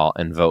on the wall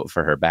and vote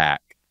for her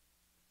back.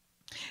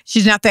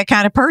 She's not that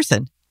kind of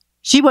person.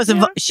 She wasn't.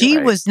 Yeah, she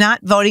right. was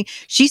not voting.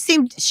 She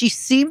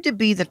seemed to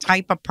be the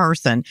type of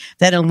person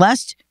that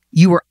unless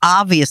you were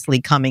obviously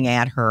coming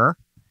at her,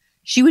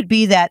 she would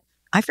be that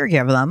I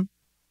forgive them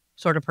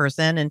sort of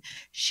person. And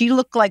she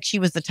looked like she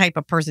was the type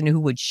of person who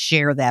would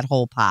share that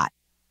whole pot.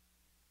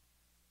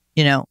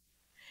 You know,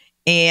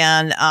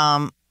 and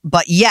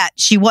but yet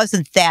she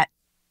wasn't that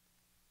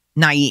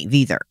naive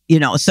either. You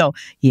know, so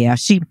yeah,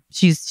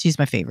 she's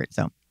my favorite.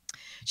 So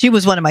she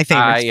was one of my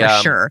favorites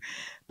for sure.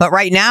 But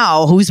right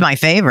now, who's my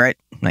favorite?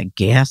 Like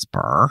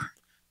Gaspare.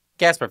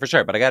 Gaspare, for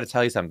sure. But I got to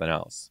tell you something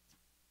else.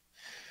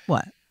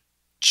 What?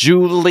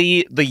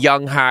 Julie, the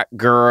young hot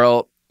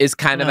girl, is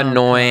kind of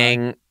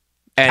annoying.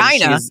 And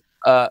she's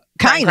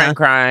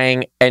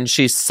crying. And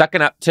she's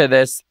sucking up to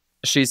this.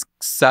 She's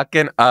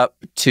sucking up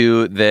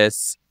to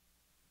this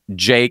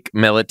Jake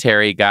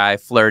military guy,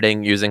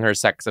 flirting, using her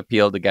sex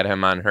appeal to get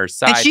him on her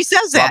side. And she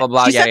says that. Blah,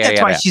 blah, blah. She said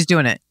that's why she's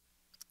doing it.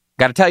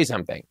 Got to tell you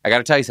something.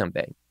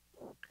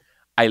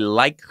 I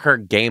like her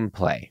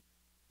gameplay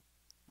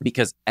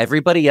because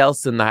everybody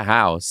else in the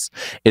house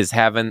is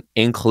having,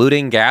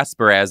 including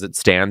Gaspare as it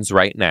stands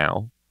right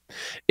now,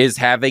 is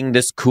having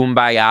this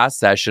kumbaya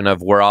session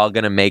of we're all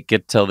going to make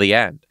it till the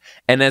end.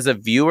 And as a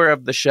viewer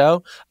of the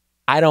show,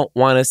 I don't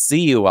want to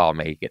see you all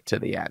make it to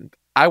the end.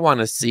 I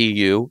want to see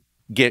you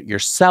get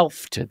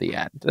yourself to the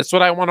end. That's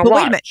what I want to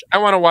watch. I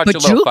want to watch a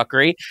little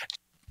fuckery.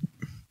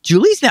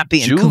 Julie's not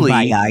being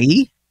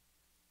kumbaya-y.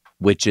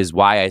 Which is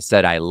why I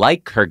said I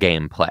like her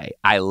gameplay.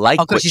 I like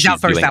what she's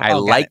doing. I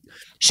like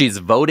she's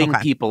voting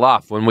people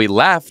off. When we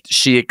left,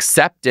 she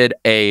accepted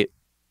a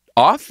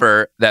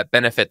offer that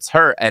benefits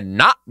her and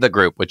not the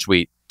group, which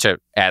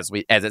as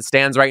it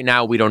stands right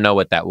now, we don't know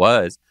what that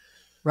was.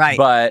 Right.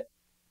 But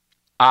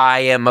I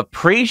am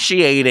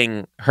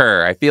appreciating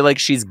her. I feel like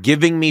she's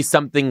giving me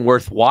something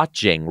worth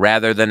watching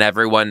rather than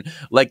everyone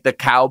like the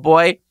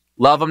cowboy.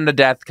 Love him to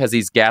death because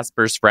he's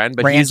Gaspar's friend,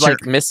 but he's like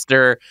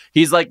Mr.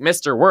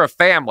 We're a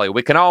family.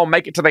 We can all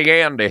make it to the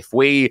end if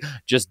we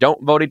just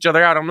don't vote each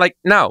other out. I'm like,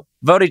 no,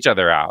 vote each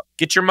other out.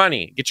 Get your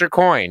money, get your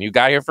coin. You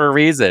got here for a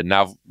reason.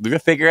 Now we're gonna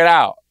figure it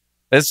out.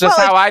 This is just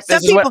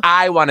this is what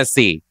I want to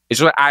see. It's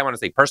what I want to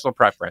see. Personal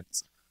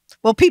preference.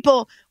 Well,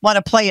 people want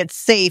to play it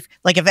safe.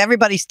 Like if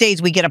everybody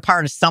stays, we get a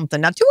part of something.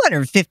 Now,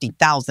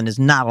 $250,000 is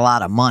not a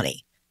lot of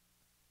money,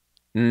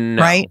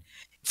 right?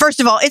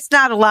 First of all, it's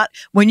not a lot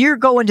when you're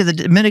going to the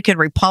Dominican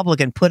Republic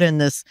and put in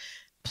this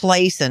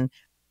place and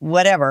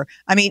whatever.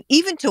 I mean,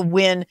 even to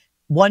win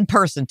one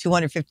person,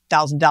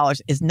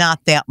 $250,000 is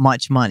not that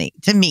much money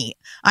to me.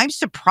 I'm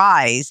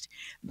surprised.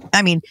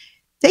 I mean,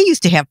 they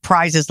used to have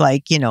prizes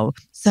like,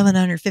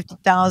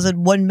 $750,000,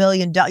 $1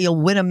 million.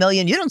 You'll win $1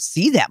 million. You don't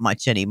see that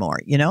much anymore,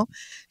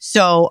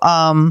 So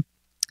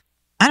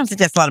I don't think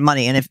that's a lot of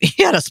money. And if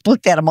you had to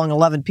split that among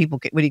 11 people,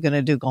 what are you going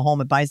to do? Go home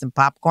and buy some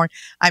popcorn?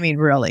 I mean,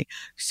 really.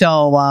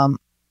 So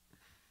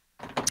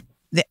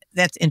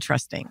that's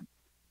interesting.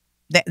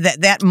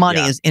 That money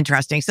is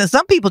interesting. So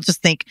some people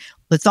just think,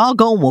 let's all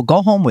go and we'll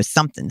go home with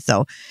something.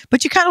 So,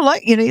 but you kind of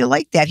like, you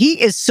like that.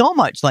 He is so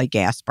much like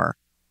Gaspare.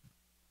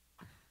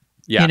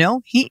 Yeah.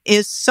 He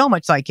is so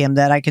much like him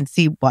that I can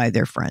see why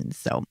they're friends.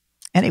 So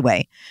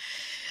anyway,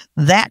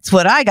 that's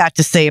what I got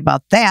to say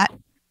about that.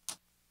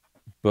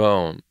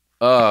 Boom.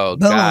 Oh,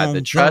 God.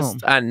 The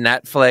Trust on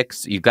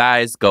Netflix. You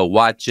guys go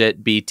watch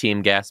it. Be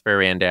Team Gaspare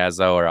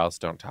Randazzo or else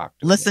don't talk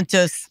to me. Listen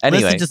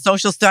to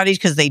Social Studies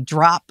because they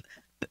drop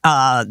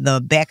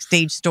the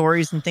backstage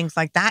stories and things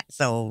like that.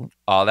 So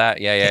all that.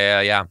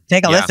 Yeah.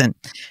 Take a listen.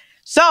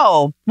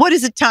 So what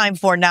is it time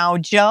for now,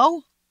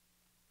 Joe?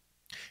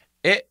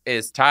 It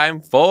is time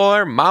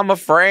for Mama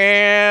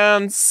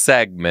Fran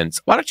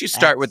segments. Why don't you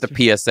start with the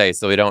PSA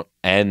so we don't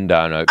end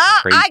on a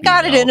crazy I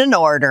got note. it in an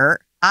order.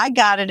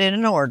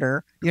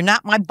 You're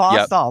not my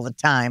boss all the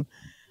time.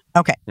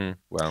 Okay.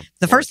 Well,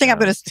 the first thing I'm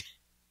going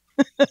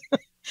to...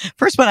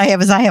 First one I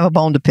have is I have a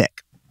bone to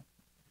pick.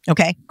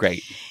 Okay?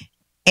 Great.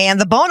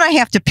 And the bone I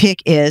have to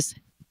pick is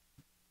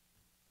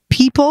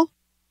people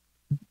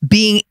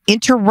being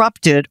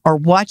interrupted or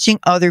watching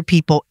other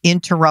people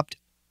interrupt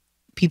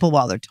people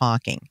while they're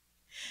talking.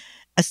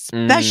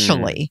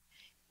 Especially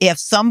if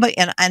somebody,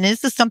 and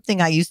this is something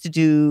I used to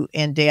do,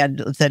 and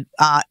Dad said,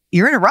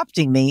 you're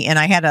interrupting me. And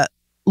I had to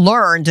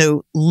learn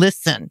to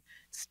listen,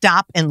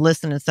 stop and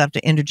listen instead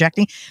of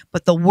interjecting.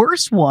 But the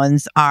worst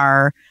ones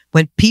are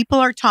when people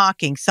are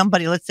talking,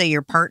 somebody, let's say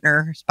your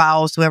partner,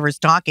 spouse, whoever's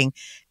talking,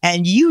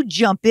 and you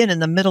jump in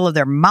the middle of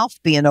their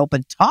mouth being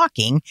open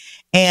talking,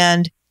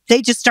 and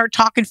they just start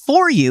talking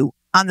for you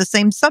on the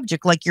same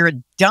subject, like you're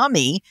a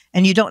dummy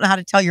and you don't know how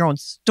to tell your own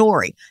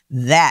story.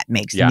 That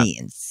makes me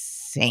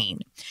insane.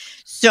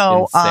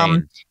 So,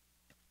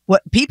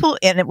 what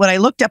I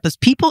looked up is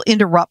people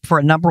interrupt for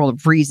a number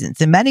of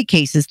reasons. In many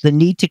cases, the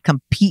need to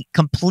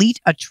complete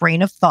a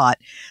train of thought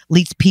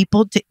leads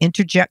people to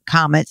interject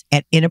comments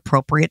at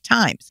inappropriate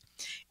times.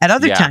 At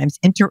other times,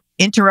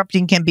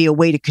 interrupting can be a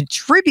way to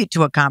contribute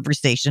to a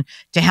conversation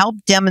to help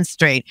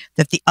demonstrate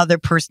that the other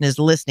person is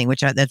listening,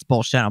 that's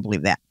bullshit. I don't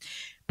believe that.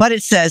 But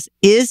it says,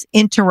 is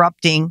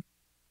interrupting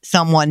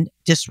someone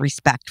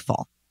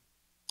disrespectful?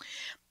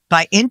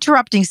 By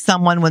interrupting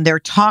someone when they're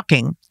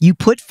talking, you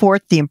put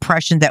forth the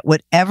impression that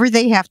whatever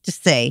they have to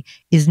say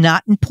is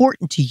not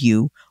important to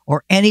you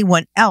or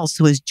anyone else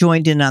who has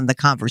joined in on the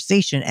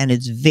conversation, and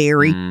it's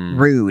very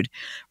rude.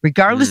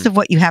 Regardless of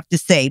what you have to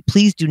say,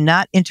 please do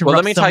not interrupt Well,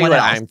 let me tell you what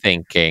else. I'm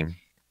thinking.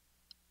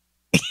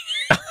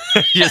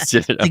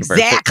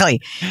 Exactly.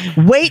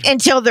 Wait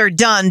until they're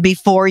done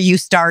before you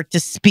start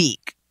to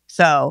speak.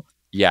 So,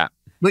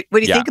 what do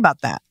you think about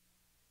that?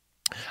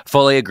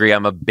 Fully agree.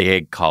 I'm a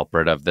big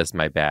culprit of this.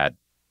 My bad.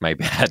 My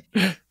bad.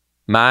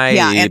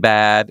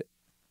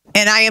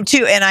 And I am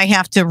too. And I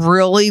have to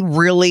really,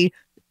 really,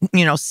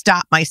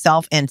 stop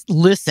myself and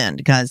listen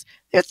because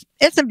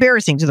it's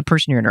embarrassing to the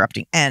person you're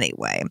interrupting.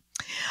 Anyway,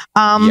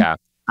 I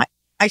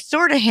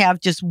sort of have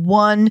just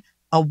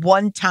a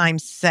one-time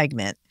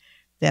segment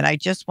that I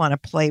just want to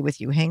play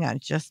with you. Hang on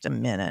just a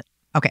minute.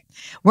 Okay.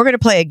 We're going to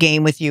play a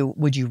game with you.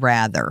 Would you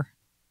rather?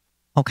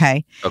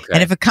 Okay.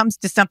 And if it comes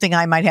to something,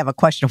 I might have a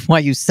question of why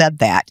you said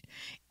that.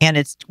 And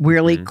it's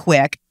really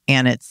quick.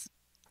 And it's,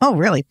 oh,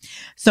 really?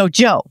 So,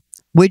 Joe,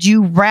 would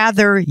you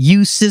rather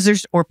use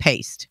scissors or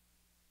paste?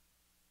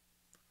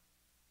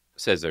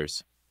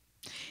 Scissors.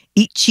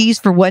 Eat cheese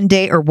for 1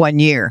 day or 1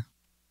 year?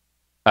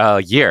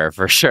 A year,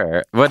 for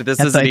sure. This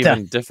isn't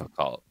even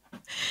difficult.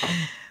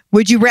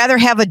 Would you rather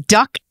have a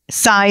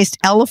duck-sized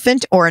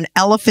elephant or an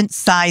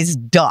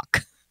elephant-sized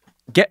duck?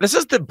 This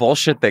is the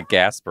bullshit that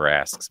Gaspare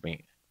asks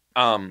me.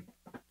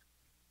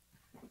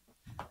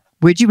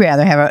 Would you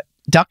rather have a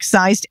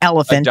duck-sized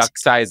elephant? A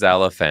duck-sized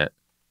elephant.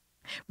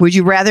 Would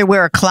you rather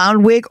wear a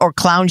clown wig or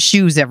clown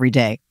shoes every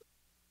day?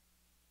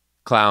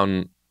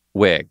 Clown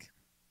wig.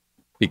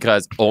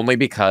 Because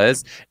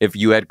if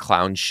you had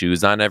clown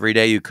shoes on every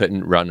day, you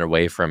couldn't run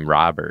away from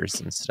robbers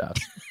and stuff.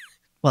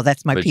 Well,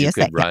 that's my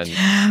PSA.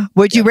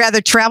 Would you rather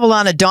travel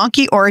on a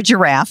donkey or a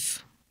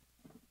giraffe?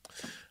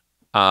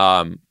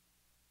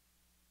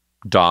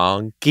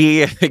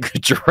 Donkey. I think a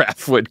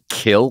giraffe would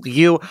kill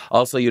you.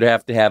 Also, you'd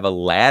have to have a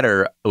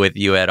ladder with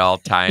you at all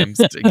times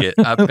to get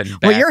up and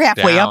back. Well, you're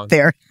halfway up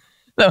there.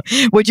 So,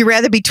 would you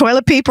rather be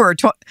toilet paper or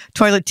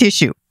toilet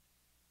tissue?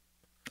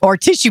 Or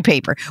tissue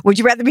paper? Would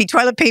you rather be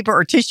toilet paper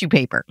or tissue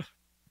paper?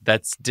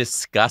 That's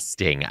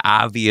disgusting.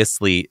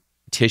 Obviously,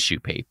 tissue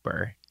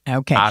paper.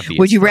 Okay. Obviously.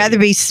 Would you rather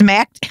be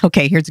smacked?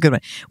 Okay, here's a good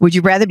one. Would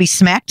you rather be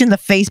smacked in the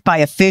face by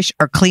a fish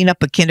or clean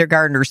up a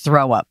kindergartner's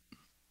throw up?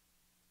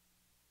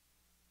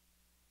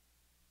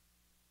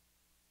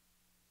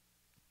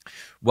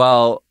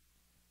 Well,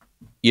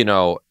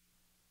 the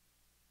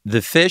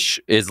fish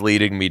is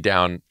leading me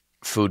down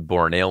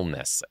foodborne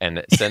illness.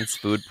 And since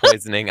food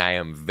poisoning, I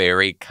am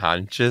very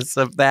conscious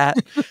of that.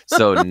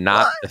 So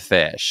not the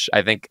fish.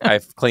 I think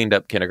I've cleaned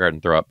up kindergarten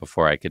throw up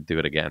before I could do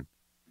it again.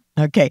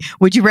 Okay.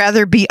 Would you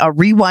rather be a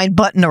rewind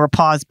button or a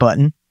pause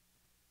button?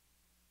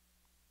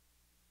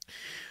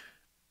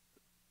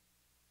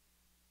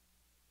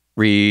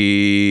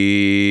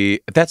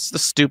 That's the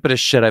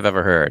stupidest shit I've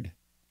ever heard.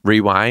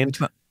 Rewind?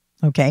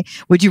 Okay.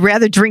 Would you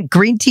rather drink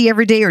green tea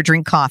every day or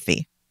drink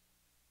coffee?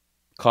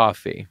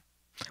 Coffee.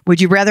 Would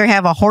you rather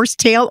have a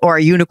horsetail or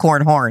a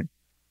unicorn horn?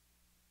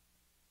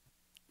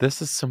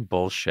 This is some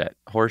bullshit.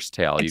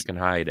 Horsetail, you can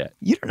hide it.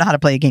 You don't know how to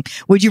play a game.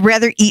 Would you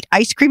rather eat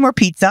ice cream or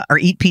pizza or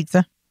eat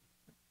pizza?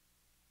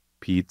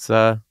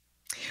 Pizza.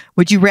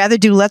 Would you rather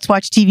do Let's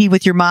Watch TV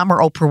with your mom or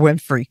Oprah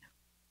Winfrey?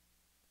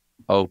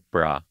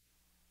 Oprah.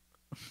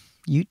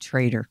 You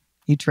traitor.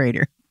 You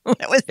traitor.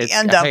 That was the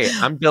end of. Hey,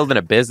 I'm building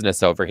a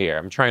business over here.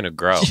 I'm trying to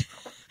grow.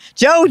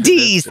 Joe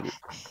D's.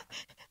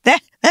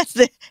 That's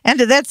the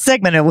end of that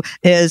segment.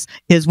 Is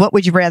what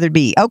would you rather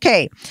be?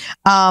 Okay,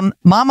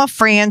 Mama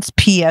Fran's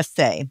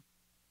PSA.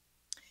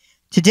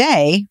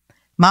 Today,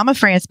 Mama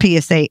Fran's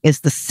PSA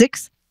is the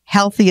 6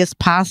 healthiest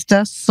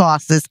pasta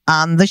sauces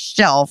on the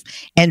shelf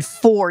and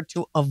 4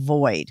 to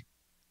avoid.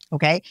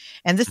 Okay,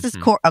 and this is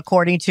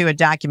according to a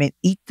document.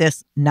 Eat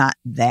This, Not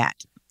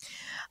That.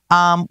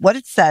 What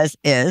it says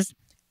is,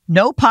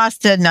 no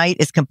pasta night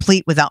is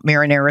complete without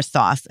marinara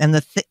sauce. And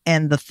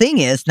the thing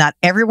is, not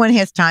everyone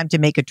has time to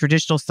make a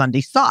traditional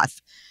Sunday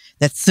sauce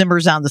that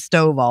simmers on the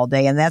stove all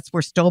day. And that's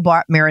where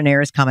store-bought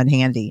marinaras come in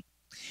handy.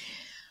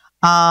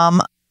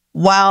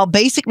 While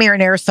basic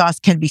marinara sauce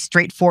can be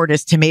straightforward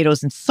as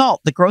tomatoes and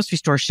salt, the grocery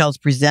store shelves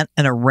present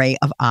an array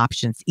of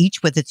options,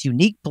 each with its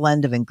unique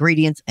blend of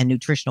ingredients and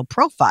nutritional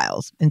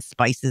profiles and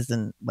spices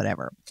and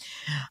whatever.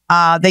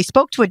 They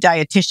spoke to a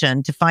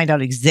dietitian to find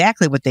out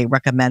exactly what they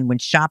recommend when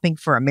shopping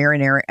for a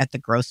marinara at the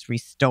grocery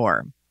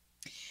store.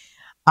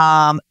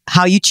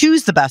 How you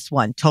choose the best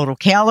one: total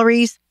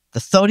calories, the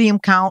sodium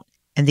count,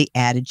 and the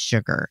added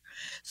sugar.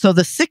 So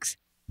the 6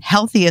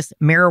 healthiest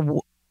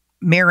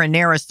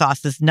marinara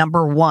sauces,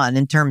 number 1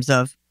 in terms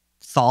of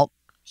salt,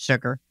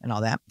 sugar, and all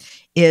that,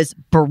 is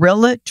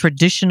Barilla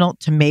Traditional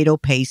Tomato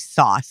Paste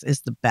Sauce is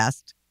the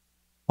best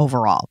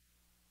overall.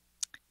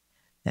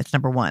 That's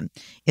number 1.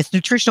 Its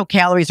nutritional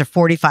calories are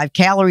 45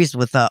 calories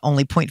with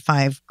only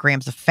 0.5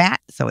 grams of fat,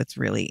 so it's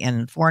really,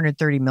 and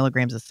 430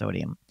 milligrams of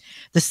sodium.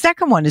 The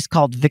second one is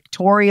called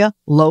Victoria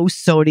Low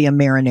Sodium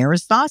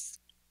Marinara Sauce.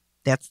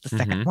 That's the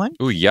second one.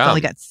 Ooh, yum.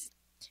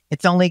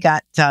 It's only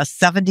got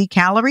 70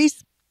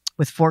 calories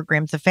with 4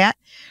 grams of fat.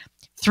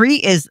 3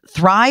 is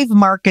Thrive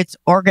Market's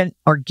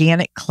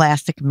Organic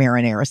Classic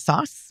Marinara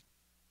Sauce.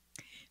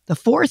 The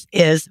 4th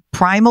is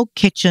Primal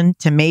Kitchen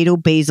Tomato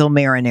Basil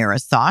Marinara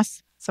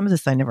Sauce. Some of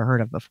this I never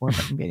heard of before,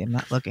 but maybe I'm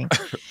not looking.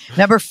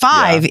 Number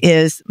 5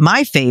 is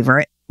my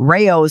favorite,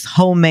 Rayo's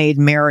Homemade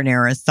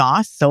Marinara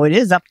Sauce. So it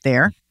is up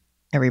there,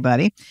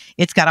 everybody.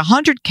 It's got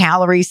 100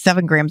 calories,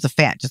 7 grams of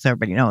fat, just so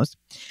everybody knows.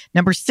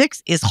 Number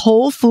 6 is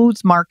Whole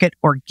Foods Market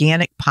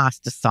Organic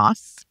Pasta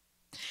Sauce.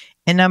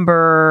 And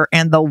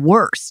the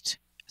worst,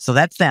 so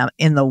that's them.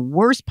 And the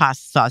worst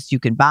pasta sauce you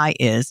can buy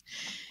is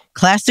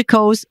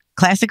Classico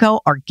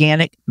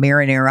Organic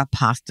Marinara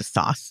Pasta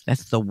Sauce.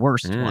 That's the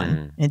worst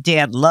one. And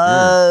Dad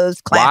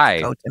loves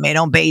Classico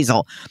tomato and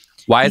basil.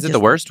 Why is it the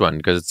worst one?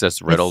 Because it's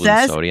just riddled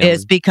in sodium?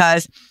 It's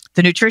because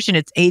the nutrition,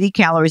 it's 80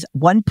 calories,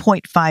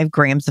 1.5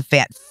 grams of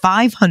fat,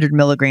 500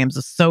 milligrams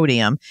of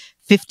sodium,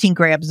 15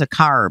 grams of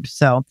carbs.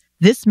 So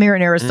this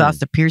marinara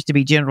sauce appears to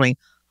be generally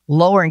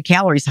lower in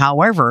calories.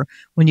 However,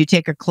 when you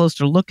take a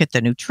closer look at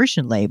the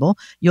nutrition label,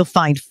 you'll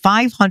find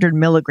 500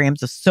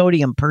 milligrams of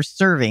sodium per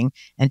serving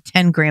and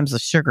 10 grams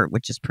of sugar,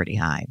 which is pretty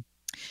high.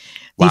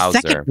 The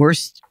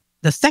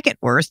second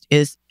worst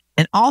is,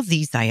 and all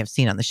these I have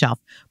seen on the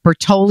shelf,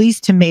 Bertolli's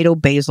Tomato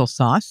Basil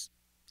Sauce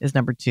is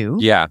number 2.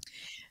 Yeah.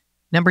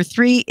 Number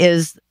 3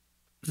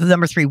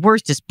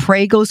 worst is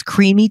Prego's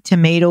Creamy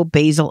Tomato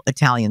Basil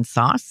Italian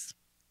Sauce.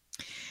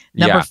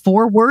 Number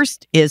 4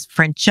 worst is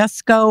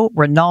Francesco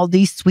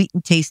Rinaldi's Sweet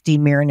and Tasty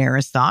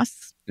Marinara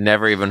Sauce.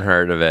 Never even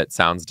heard of it.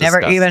 Sounds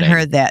disgusting. Never even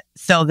heard that.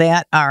 So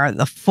that are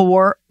the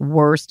 4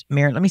 worst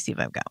marinara. Let me see if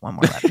I've got one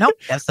more left. Nope,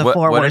 that's the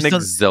 4 worst. What an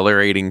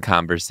exhilarating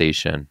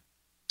conversation.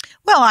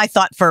 Well, I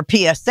thought for a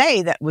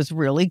PSA that was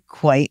really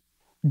quite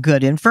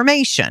good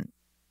information.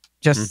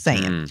 Just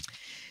saying.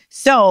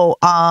 So,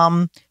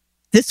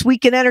 this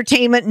week in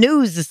entertainment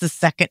news is the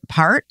second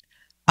part.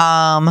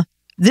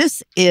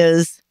 This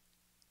is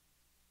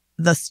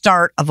the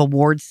start of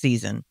award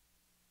season.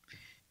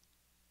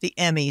 The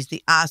Emmys,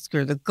 the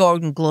Oscar, the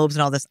Golden Globes,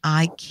 and all this.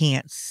 I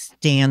can't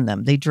stand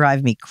them. They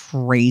drive me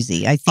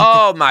crazy. I think.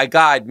 Oh my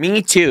God,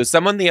 me too.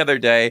 Someone the other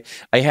day,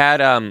 I had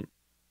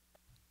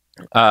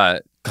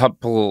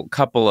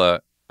couple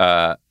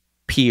of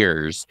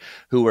peers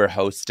who were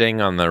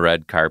hosting on the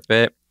red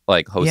carpet,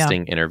 like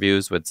hosting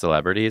interviews with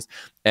celebrities.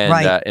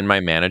 And in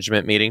my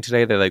management meeting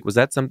today, they're like, "Was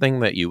that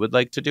something that you would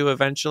like to do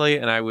eventually?"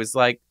 And I was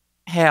like,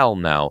 Hell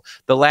no.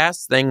 The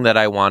last thing that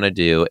I want to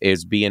do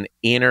is be an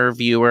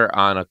interviewer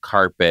on a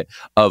carpet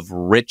of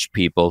rich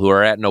people who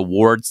are at an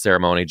award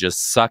ceremony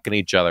just sucking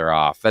each other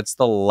off. That's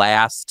the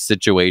last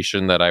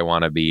situation that I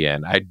want to be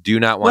in. I do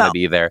not want to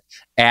be there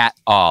at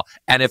all.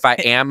 And if I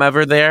am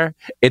ever there,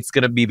 it's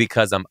going to be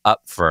because I'm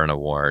up for an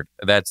award.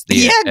 That's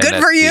the good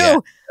for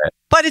you.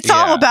 But it's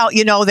all about,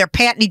 they're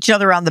patting each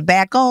other on the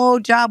back. Oh,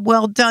 job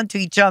well done to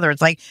each other.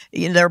 It's like,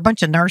 they're a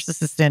bunch of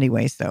narcissists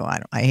anyway, so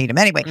I hate them.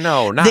 Anyway.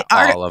 No, not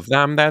all of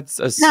them. That's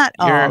not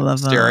all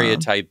of them.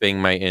 Stereotyping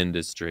my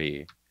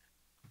industry.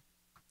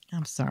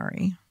 I'm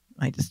sorry.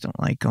 I just don't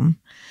like them.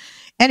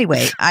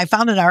 Anyway, I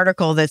found an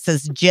article that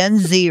says Gen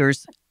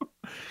Zers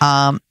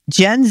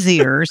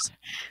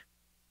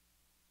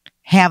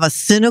have a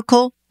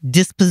cynical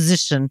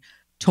disposition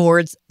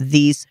towards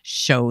these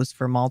shows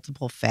for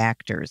multiple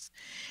factors.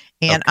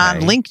 And on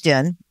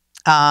LinkedIn,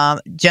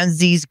 Gen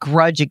Z's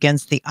grudge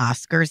against the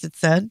Oscars, it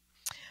said.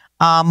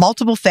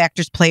 Multiple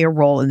factors play a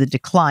role in the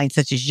decline,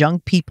 such as young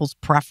people's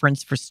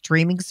preference for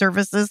streaming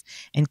services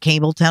and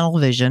cable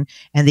television,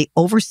 and the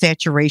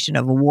oversaturation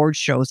of award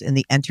shows in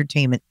the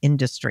entertainment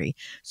industry.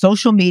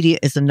 Social media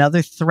is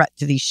another threat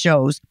to these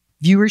shows.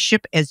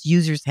 Viewership, as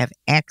users have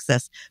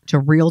access to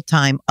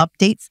real-time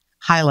updates,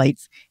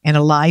 highlights, and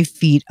a live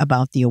feed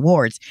about the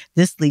awards.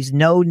 This leaves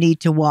no need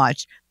to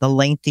watch the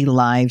lengthy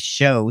live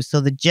shows. So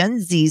the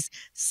Gen Z's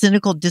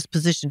cynical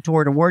disposition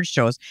toward award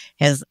shows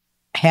has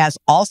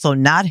also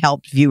not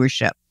helped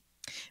viewership.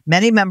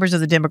 Many members of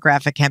the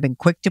demographic have been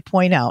quick to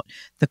point out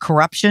the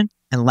corruption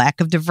and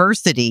lack of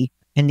diversity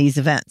in these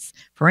events.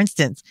 For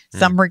instance,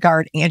 some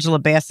regard Angela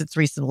Bassett's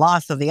recent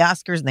loss of the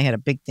Oscars, and they had a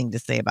big thing to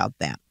say about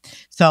that.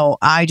 So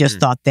I just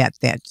thought that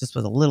just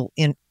was a little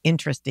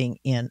interesting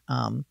in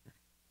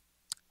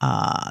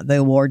the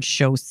awards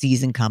show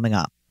season coming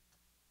up.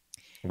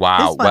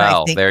 Wow.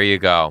 Well, there you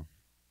go.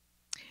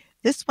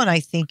 This one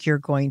I think you're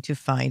going to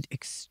find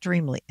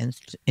extremely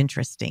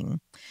interesting.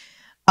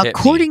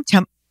 According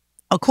to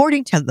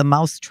the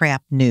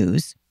Mousetrap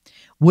News,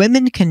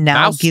 women can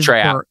now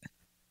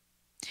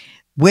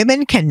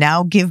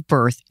give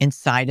birth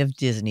inside of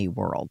Disney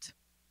World.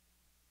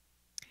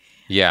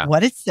 Yeah.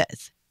 What it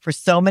says. For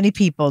so many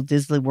people,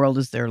 Disney World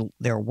is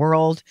their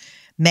world.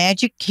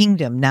 Magic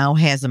Kingdom now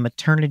has a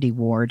maternity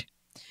ward.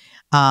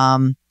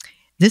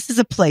 This is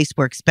a place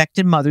where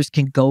expectant mothers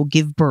can go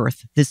give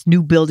birth. This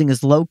new building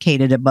is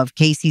located above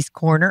Casey's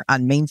Corner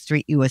on Main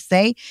Street,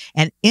 USA,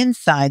 and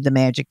inside the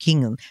Magic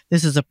Kingdom.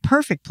 This is a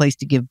perfect place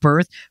to give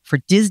birth for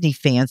Disney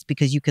fans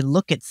because you can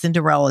look at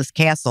Cinderella's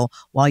castle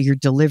while you're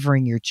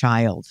delivering your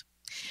child.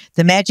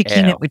 The Magic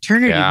Kingdom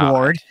maternity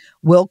ward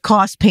will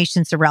cost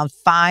patients around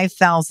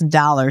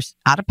 $5,000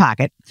 out of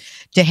pocket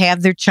to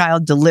have their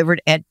child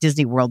delivered at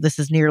Disney World. This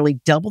is nearly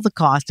double the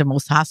cost of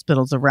most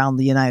hospitals around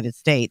the United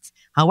States.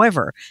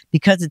 However,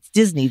 because it's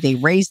Disney, they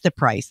raised the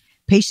price.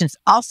 Patients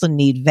also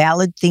need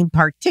valid theme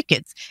park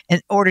tickets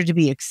in order to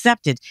be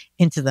accepted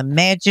into the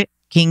Magic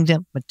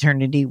Kingdom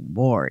maternity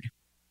ward.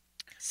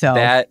 So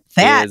that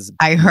is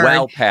I heard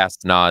well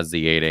past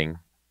nauseating.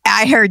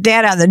 I heard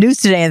that on the news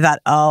today and thought,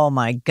 oh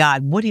my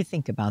God, what do you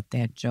think about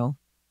that, Joe?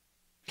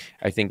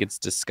 I think it's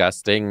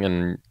disgusting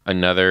and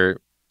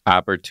another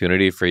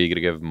opportunity for you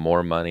to give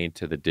more money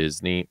to the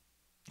Disney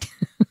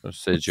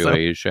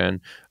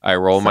situation. I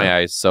roll my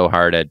eyes so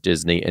hard at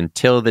Disney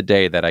until the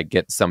day that I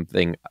get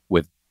something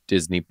with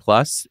Disney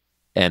Plus.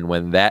 And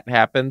when that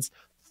happens,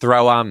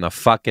 throw on the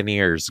fucking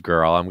ears,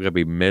 girl. I'm going to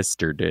be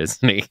Mr.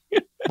 Disney.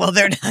 Well,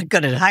 they're not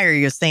going to hire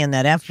you saying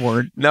that F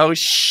word. No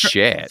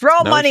shit.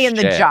 Throw money in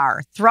the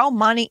jar. Throw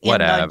money in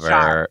the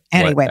jar.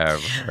 Anyway,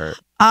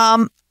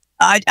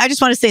 I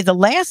just want to say the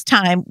last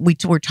time we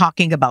were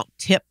talking about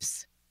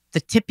tips,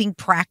 the tipping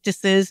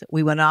practices,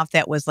 we went off.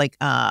 That was like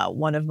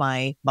one of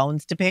my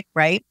bones to pick,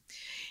 right?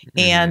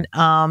 Mm-hmm.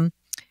 And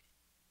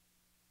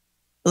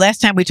last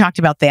time we talked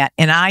about that,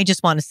 and I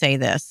just want to say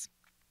this.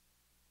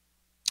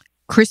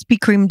 Krispy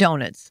Kreme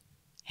Donuts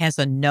has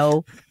a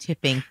no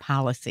tipping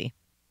policy.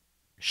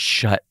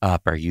 Shut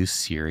up. Are you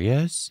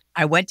serious?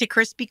 I went to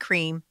Krispy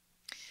Kreme.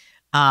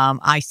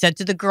 I said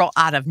to the girl,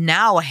 out of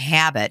now a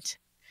habit,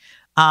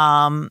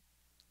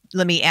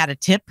 let me add a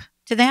tip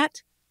to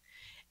that.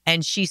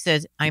 And she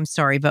says, I'm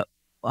sorry, but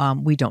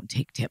we don't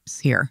take tips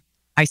here.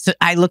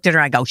 I looked at her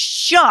and I go,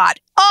 shut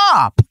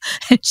up.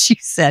 And she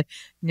said,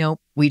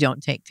 nope, we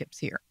don't take tips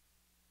here.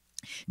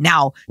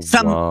 Now,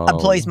 some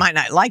employees might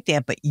not like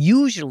that, but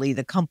usually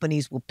the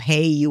companies will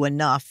pay you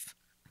enough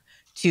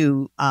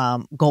to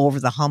go over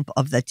the hump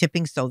of the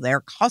tipping so their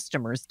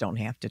customers don't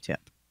have to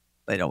tip.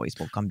 It always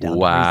will come down to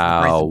the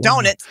price of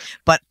donuts.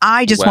 But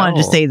I just wanted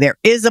to say there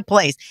is a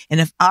place.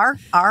 And if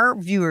our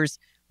viewers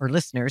or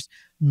listeners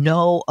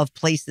know of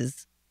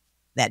places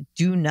that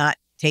do not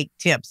take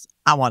tips,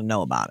 I want to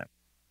know about it.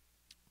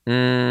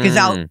 Because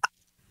I want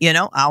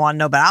to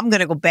know. But I'm going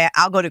to go back.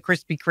 I'll go to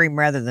Krispy Kreme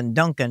rather than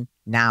Dunkin'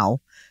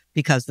 now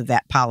because of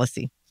that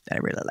policy that I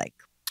really like.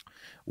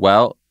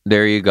 Well,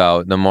 there you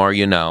go. The more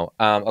you know.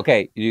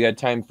 Okay, you got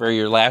time for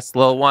your last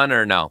little one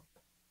or no?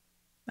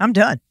 I'm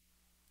done.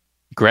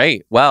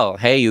 Great. Well,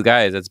 hey, you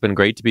guys, it's been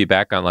great to be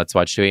back on Let's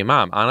Watch TV.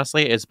 Mom,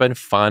 honestly, it's been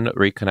fun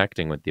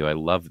reconnecting with you. I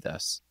love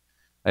this.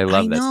 I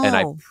love this. And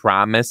I know.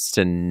 promise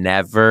to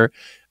never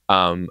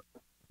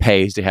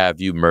pay to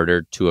have you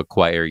murdered to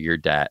acquire your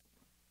debt.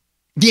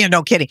 Yeah,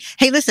 no kidding.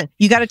 Hey, listen,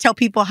 you got to tell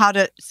people how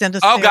to send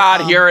us. Oh, their,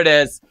 God, here it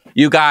is.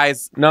 You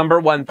guys, number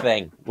one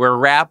thing, we're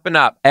wrapping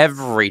up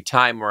every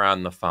time we're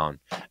on the phone.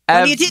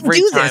 Well, you didn't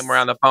do time this. we're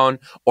on the phone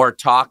or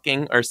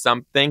talking or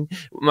something,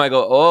 I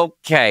go,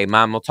 okay,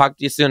 Mom, we'll talk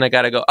to you soon. I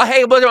got to go. Oh,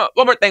 hey, one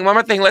more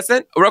thing.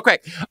 Listen, real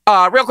quick.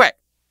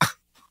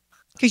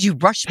 Because you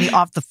rush me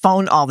off the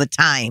phone all the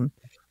time.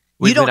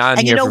 We've been on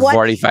here for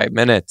 45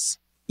 minutes.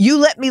 You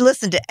let me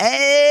listen to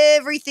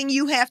everything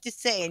you have to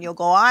say, and you'll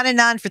go on and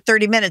on for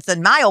 30 minutes.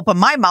 And my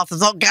mouth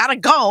is, gotta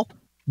go.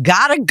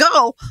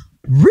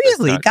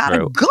 Really,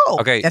 gotta go.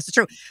 Okay. That's the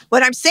truth.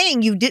 But I'm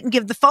saying you didn't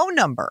give the phone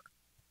number.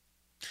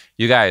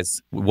 You guys,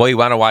 we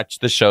want to watch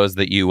the shows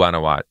that you want to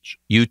watch.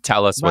 You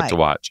tell us what to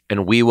watch,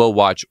 and we will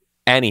watch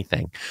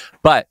anything.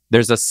 But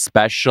there's a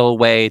special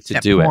way to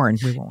do porn.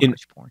 it. We won't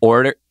watch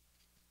porn.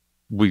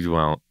 We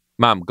won't.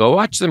 Mom, go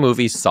watch the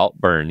movie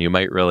Saltburn. You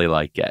might really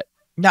like it.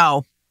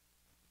 No,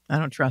 I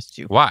don't trust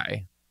you.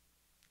 Why?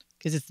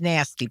 Because it's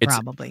nasty,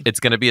 probably. It's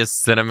going to be a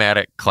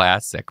cinematic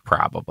classic,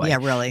 probably. Yeah,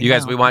 really. You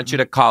guys, we want you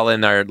to call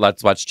in our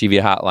Let's Watch TV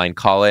hotline.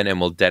 Call in,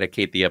 and we'll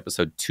dedicate the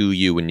episode to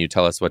you when you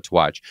tell us what to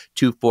watch.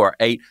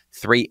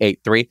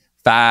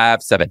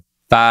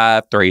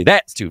 248-383-5753.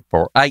 That's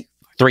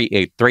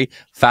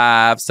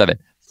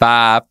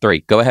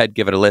 248-383-5753. Go ahead,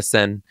 give it a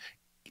listen.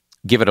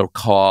 Give it a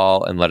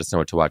call, and let us know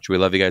what to watch. We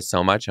love you guys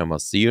so much, and we'll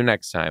see you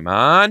next time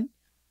on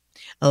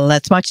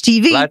Let's Watch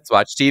TV. Let's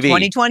Watch TV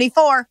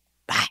 2024.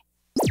 Bye.